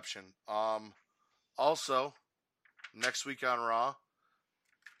perception. Also, next week on Raw,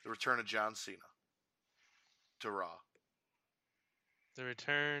 the return of John Cena to Raw. The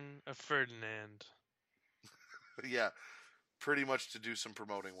return of Ferdinand. Yeah, pretty much to do some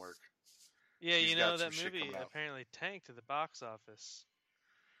promoting work. Yeah, He's you know got some that shit movie coming out. apparently tanked at the box office.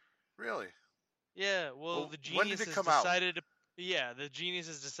 Really? Yeah, well, Well, when did it come out? the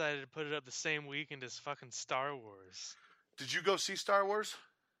geniuses decided to put it up the same weekend as fucking Star Wars. Did you go see Star Wars?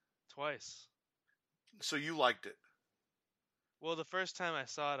 Twice. So you liked it? Well, the first time I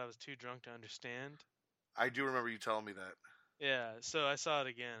saw it, I was too drunk to understand. I do remember you telling me that. Yeah, so I saw it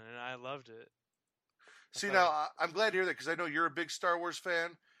again, and I loved it. See, now, I'm glad to hear that because I know you're a big Star Wars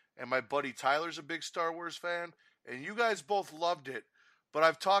fan, and my buddy Tyler's a big Star Wars fan, and you guys both loved it. But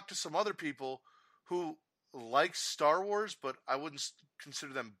I've talked to some other people who like Star Wars, but I wouldn't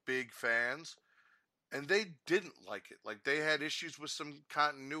consider them big fans, and they didn't like it. Like, they had issues with some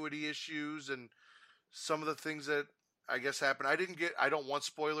continuity issues and some of the things that I guess happened. I don't want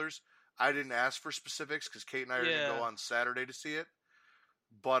spoilers. I didn't ask for specifics because Kate and I are going to go on Saturday to see it.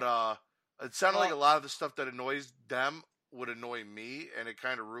 But it sounded like a lot of the stuff that annoys them would annoy me, and it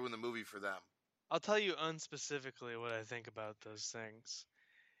kind of ruined the movie for them. I'll tell you unspecifically what I think about those things.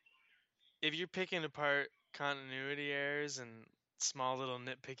 If you're picking apart continuity errors and small little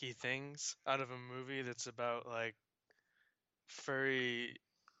nitpicky things out of a movie that's about like furry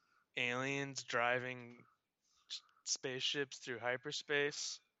aliens driving spaceships through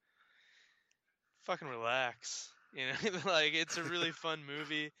hyperspace, fucking relax. You know, like it's a really fun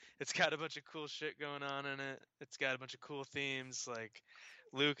movie. It's got a bunch of cool shit going on in it. It's got a bunch of cool themes. Like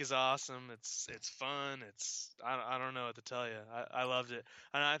Luke is awesome. It's fun. I don't know what to tell you. I loved it,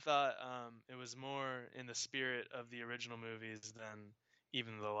 and I thought it was more in the spirit of the original movies than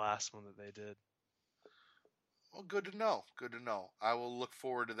even the last one that they did. Well, good to know. Good to know. I will look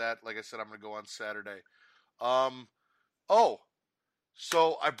forward to that. Like I said, I'm going to go on Saturday. Oh,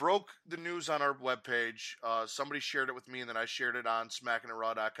 so I broke the news on our webpage. Somebody shared it with me, and then I shared it on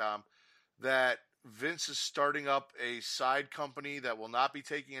smackingraw.com that Vince is starting up a side company that will not be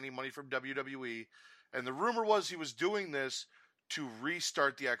taking any money from WWE. And the rumor was he was doing this to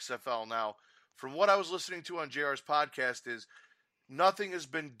restart the XFL. Now, from what I was listening to on JR's podcast is nothing has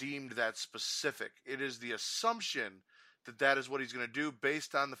been deemed that specific. It is the assumption that that is what he's going to do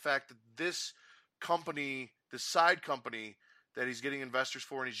based on the fact that this company, the side company that he's getting investors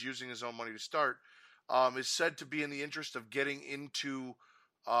for and he's using his own money to start, is said to be in the interest of getting into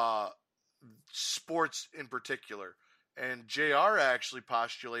sports in particular. And JR actually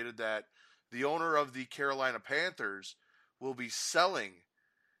postulated that the owner of the Carolina Panthers will be selling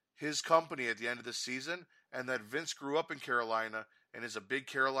his company at the end of the season, and that Vince grew up in Carolina and is a big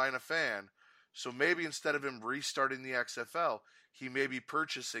Carolina fan. So maybe instead of him restarting the XFL, he may be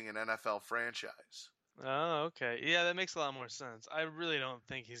purchasing an NFL franchise. Oh, okay. Yeah, that makes a lot more sense. I really don't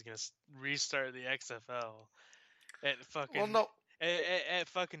think he's gonna restart the XFL at fucking at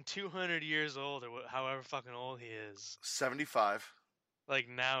fucking 200 years old or however fucking old he is. 75. Like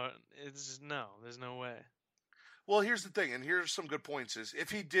now, it's just no. There's no way. Well, here's the thing, and here's some good points: is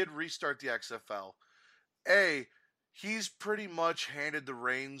if he did restart the XFL, he's pretty much handed the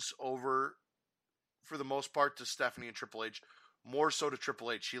reins over for the most part to Stephanie and Triple H, more so to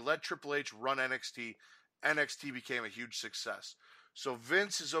Triple H. He let Triple H run NXT. NXT became a huge success. So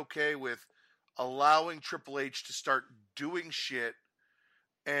Vince is okay with allowing Triple H to start doing shit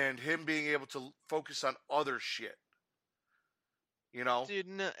and him being able to focus on other shit. You know? Dude,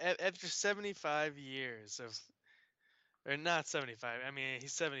 no, after 75 years of, or not 75, I mean,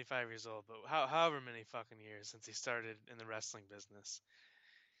 he's 75 years old, but however many fucking years since he started in the wrestling business,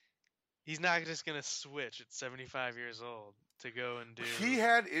 he's not just going to switch at 75 years old to go and do. He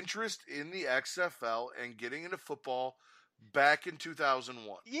had interest in the XFL and getting into football back in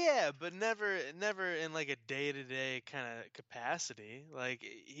 2001. Yeah, but never in like a day-to-day kind of capacity. Like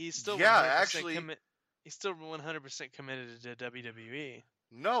he's still 100% actually, he's still 100% committed to WWE.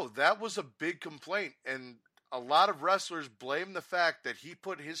 No, that was a big complaint, and a lot of wrestlers blame the fact that he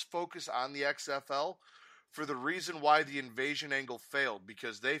put his focus on the XFL for the reason why the invasion angle failed,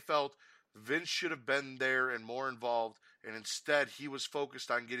 because they felt Vince should have been there and more involved, and instead he was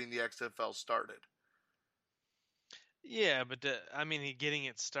focused on getting the XFL started. Yeah, but getting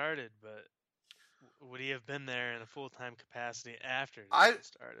it started, but would he have been there in a full-time capacity after it had I been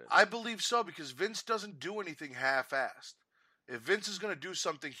started? I believe so, because Vince doesn't do anything half-assed. If Vince is going to do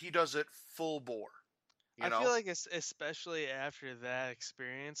something, he does it full bore. You I feel know? like especially after that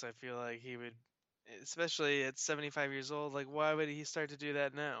experience, I feel like he would, especially at 75 years old, like why would he start to do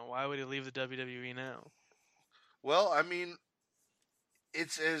that now? Why would he leave the WWE now? Well, I mean,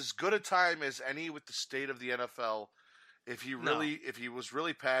 it's as good a time as any with the state of the NFL. No, If he was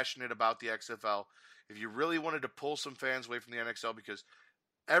really passionate about the XFL, if you really wanted to pull some fans away from the NXL, because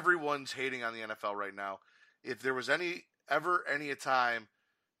everyone's hating on the NFL right now. If there was any a time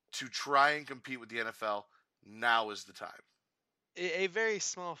to try and compete with the NFL, now is the time. a very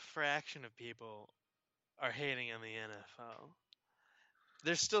small fraction of people are hating on the NFL.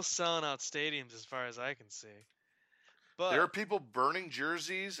 They're still selling out stadiums as far as I can see. There are But people burning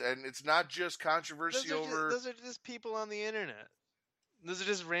jerseys, and it's not just controversy over. those are just people on the internet. Those are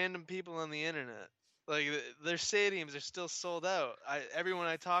just random people on the internet. Like their stadiums are still sold out. Everyone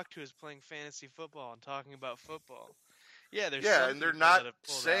I talk to is playing fantasy football and talking about football. Yeah, there's Yeah, some and they're people that not have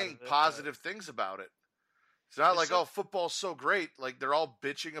pulled out of saying it, but positive things about it. It's not there's like, some. oh, football's so great. Like, they're all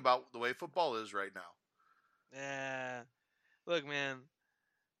bitching about the way football is right now. Yeah, look, man,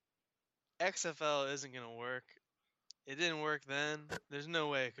 XFL isn't gonna work. It didn't work then. There's no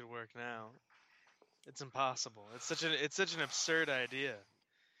way it could work now. It's impossible. It's such an absurd idea.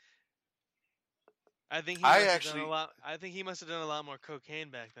 I think he I must have done a actually, lot. I think he must have done a lot more cocaine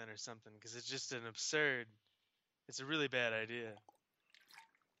back then or something, because it's just an absurd. It's a really bad idea.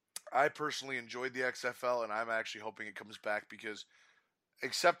 I personally enjoyed the XFL, and I'm actually hoping it comes back because,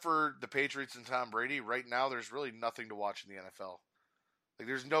 except for the Patriots and Tom Brady, right now there's really nothing to watch in the NFL. Like,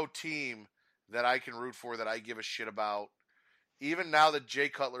 there's no team that I can root for that I give a shit about. Even now that Jay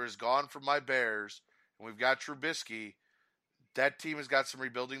Cutler is gone from my Bears and we've got Trubisky, that team has got some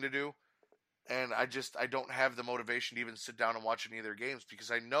rebuilding to do. And I don't have the motivation to even sit down and watch any of their games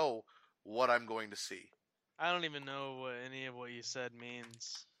because I know what I'm going to see. I don't even know what any of what you said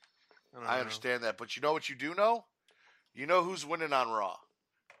means. I don't I know. understand that, but you know what you do know? You know who's winning on Raw.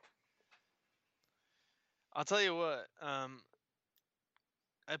 I'll tell you what.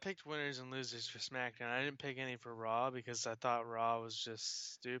 I picked winners and losers for SmackDown. I didn't pick any for Raw because I thought Raw was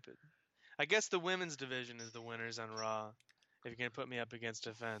just stupid. I guess the women's division is the winners on Raw. If you're gonna put me up against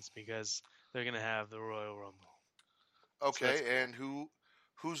defense, because they're gonna have the Royal Rumble, so that's Okay, cool. and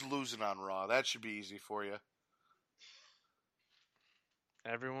who's losing on Raw? That should be easy for you.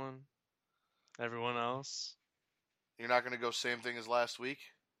 Everyone, everyone else. You're not going to go same thing as last week.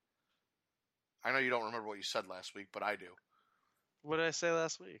 I know you don't remember what you said last week, but I do. What did I say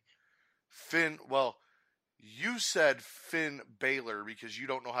last week? Finn, well, you said Finn Balor because you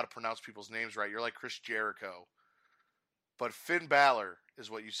don't know how to pronounce people's names right. You're like Chris Jericho. But Finn Balor is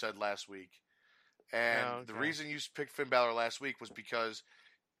what you said last week. And Oh, the okay. reason you picked Finn Balor last week was because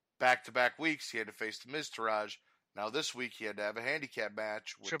back to back weeks he had to face the Miz Taraj. Now this week he had to have a handicap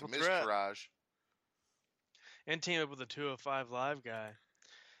match with the Triple Miz threat Taraj. and team up with a 205 Live guy.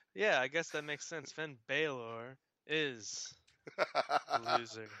 Yeah, I guess that makes sense. Finn Balor is the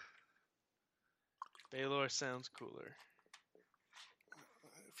loser. Balor sounds cooler.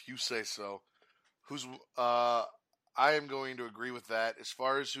 If you say so. Who's I am going to agree with that. As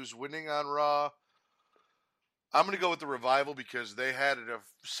far as who's winning on Raw, I'm going to go with the Revival because they had a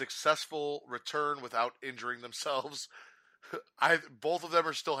successful return without injuring themselves. I both of them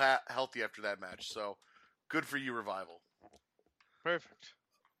are still healthy after that match, so good for you, Revival. Perfect.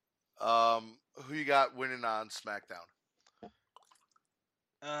 Who you got winning on SmackDown?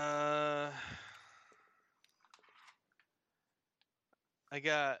 Uh, I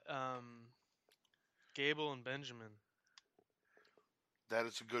got Gable and Benjamin. That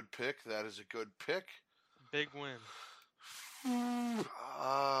is a good pick. That is a good pick. Big win.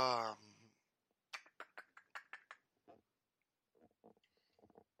 um,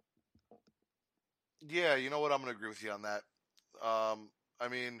 yeah, you know what? I'm going to agree with you on that. I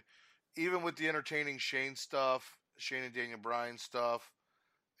mean, even with the entertaining Shane and Daniel Bryan stuff,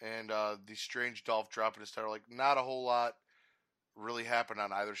 and the strange Dolph dropping his title, like not a whole lot really happened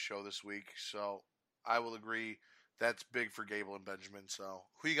on either show this week. So I will agree that's big for Gable and Benjamin. So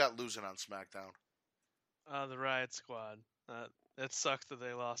who you got losing on SmackDown? The Riot Squad. It sucks that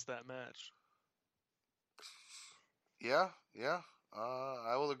they lost that match. Yeah, yeah.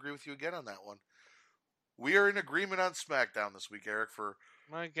 I will agree with you again on that one. We are in agreement on SmackDown this week, Eric. For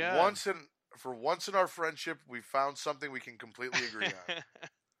My God. once in For once in our friendship, we found something we can completely agree on.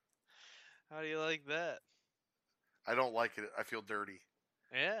 How do you like that? I don't like it. I feel dirty.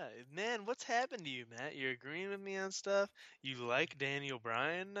 Yeah, man, what's happened to you, Matt? You're agreeing with me on stuff. You like Danny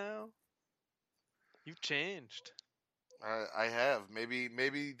O'Brien now? You've changed. I have. Maybe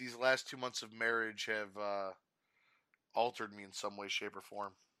these last 2 months of marriage have altered me in some way, shape, or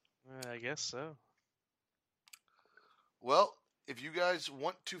form. I guess so. Well, if you guys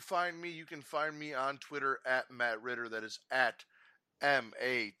want to find me, you can find me on Twitter at Matt Ritter. That is at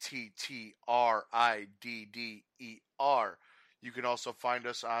MATTRIDDER. You can also find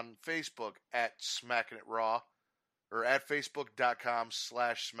us on Facebook at Smackin' It Raw or at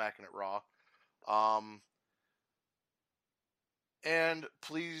facebook.com/Smackin' It Raw. Um, and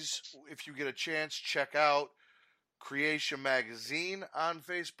please, if you get a chance, check out Creation Magazine on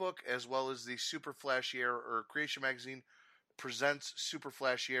Facebook as well as the Super Flashy Arrow or Creation Magazine presents Super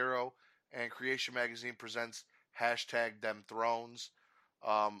Flashy Arrow and Creation Magazine presents hashtag Them Thrones.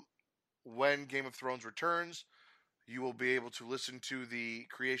 Um, when Game of Thrones returns, you will be able to listen to the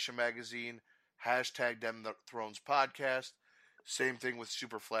Creation Magazine hashtag Them Thrones podcast. Same thing with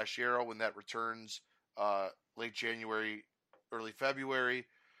Super Flash Arrow when that returns late January, early February.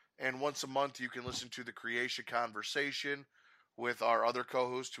 And once a month, you can listen to the Creation Conversation with our other co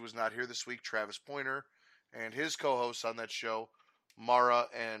host who is not here this week, Travis Pointer, and his co hosts on that show, Mara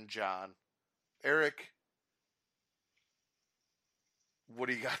and John. Eric, what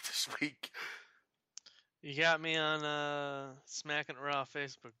do you got this week? You got me on Smackin' It Raw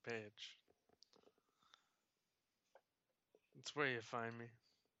Facebook page. That's where you find me.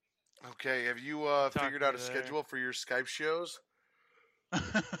 Okay, have you figured to out you a there. schedule for your Skype shows?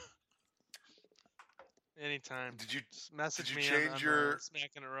 Anytime. Did you Just message did you me change on your?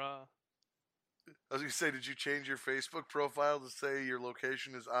 Smackin' It Raw. I was gonna say, did you change your Facebook profile to say your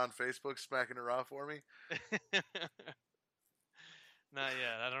location is on Facebook, Smacking It Raw for me? Not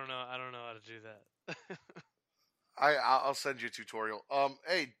yet. I don't know. I don't know how to do that. I'll send you a tutorial.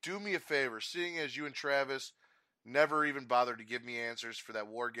 Hey, do me a favor. Seeing as you and Travis never even bothered to give me answers for that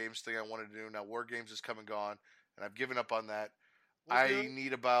War Games thing I wanted to do. Now War Games is come and gone, and I've given up on that. We'll do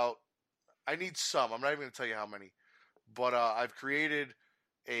it. I need some. I'm not even going to tell you how many, but I've created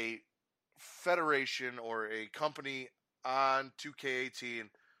a federation or a company on 2K18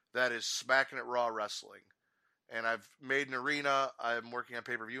 that is Smacking It Raw Wrestling, and I've made an arena. I'm working on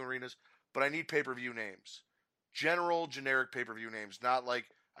pay-per-view arenas, but I need pay-per-view names, generic pay-per-view names, not like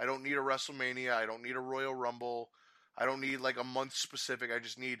I don't need a WrestleMania, I don't need a Royal Rumble, I don't need like a month specific. I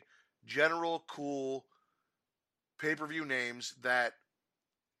just need general cool pay-per-view names that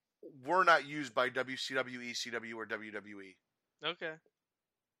were not used by WCW, ECW, or WWE. Okay.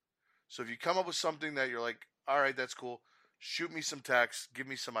 So if you come up with something that you're like, all right, that's cool, shoot me some text, give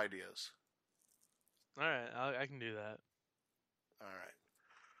me some ideas. All right. I can do that. All right.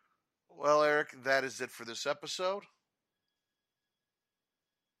 Well, Eric, that is it for this episode.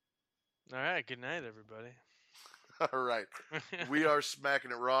 All right. Good night, everybody. All right. We are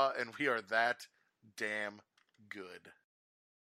Smacking It Raw, and we are that damn good.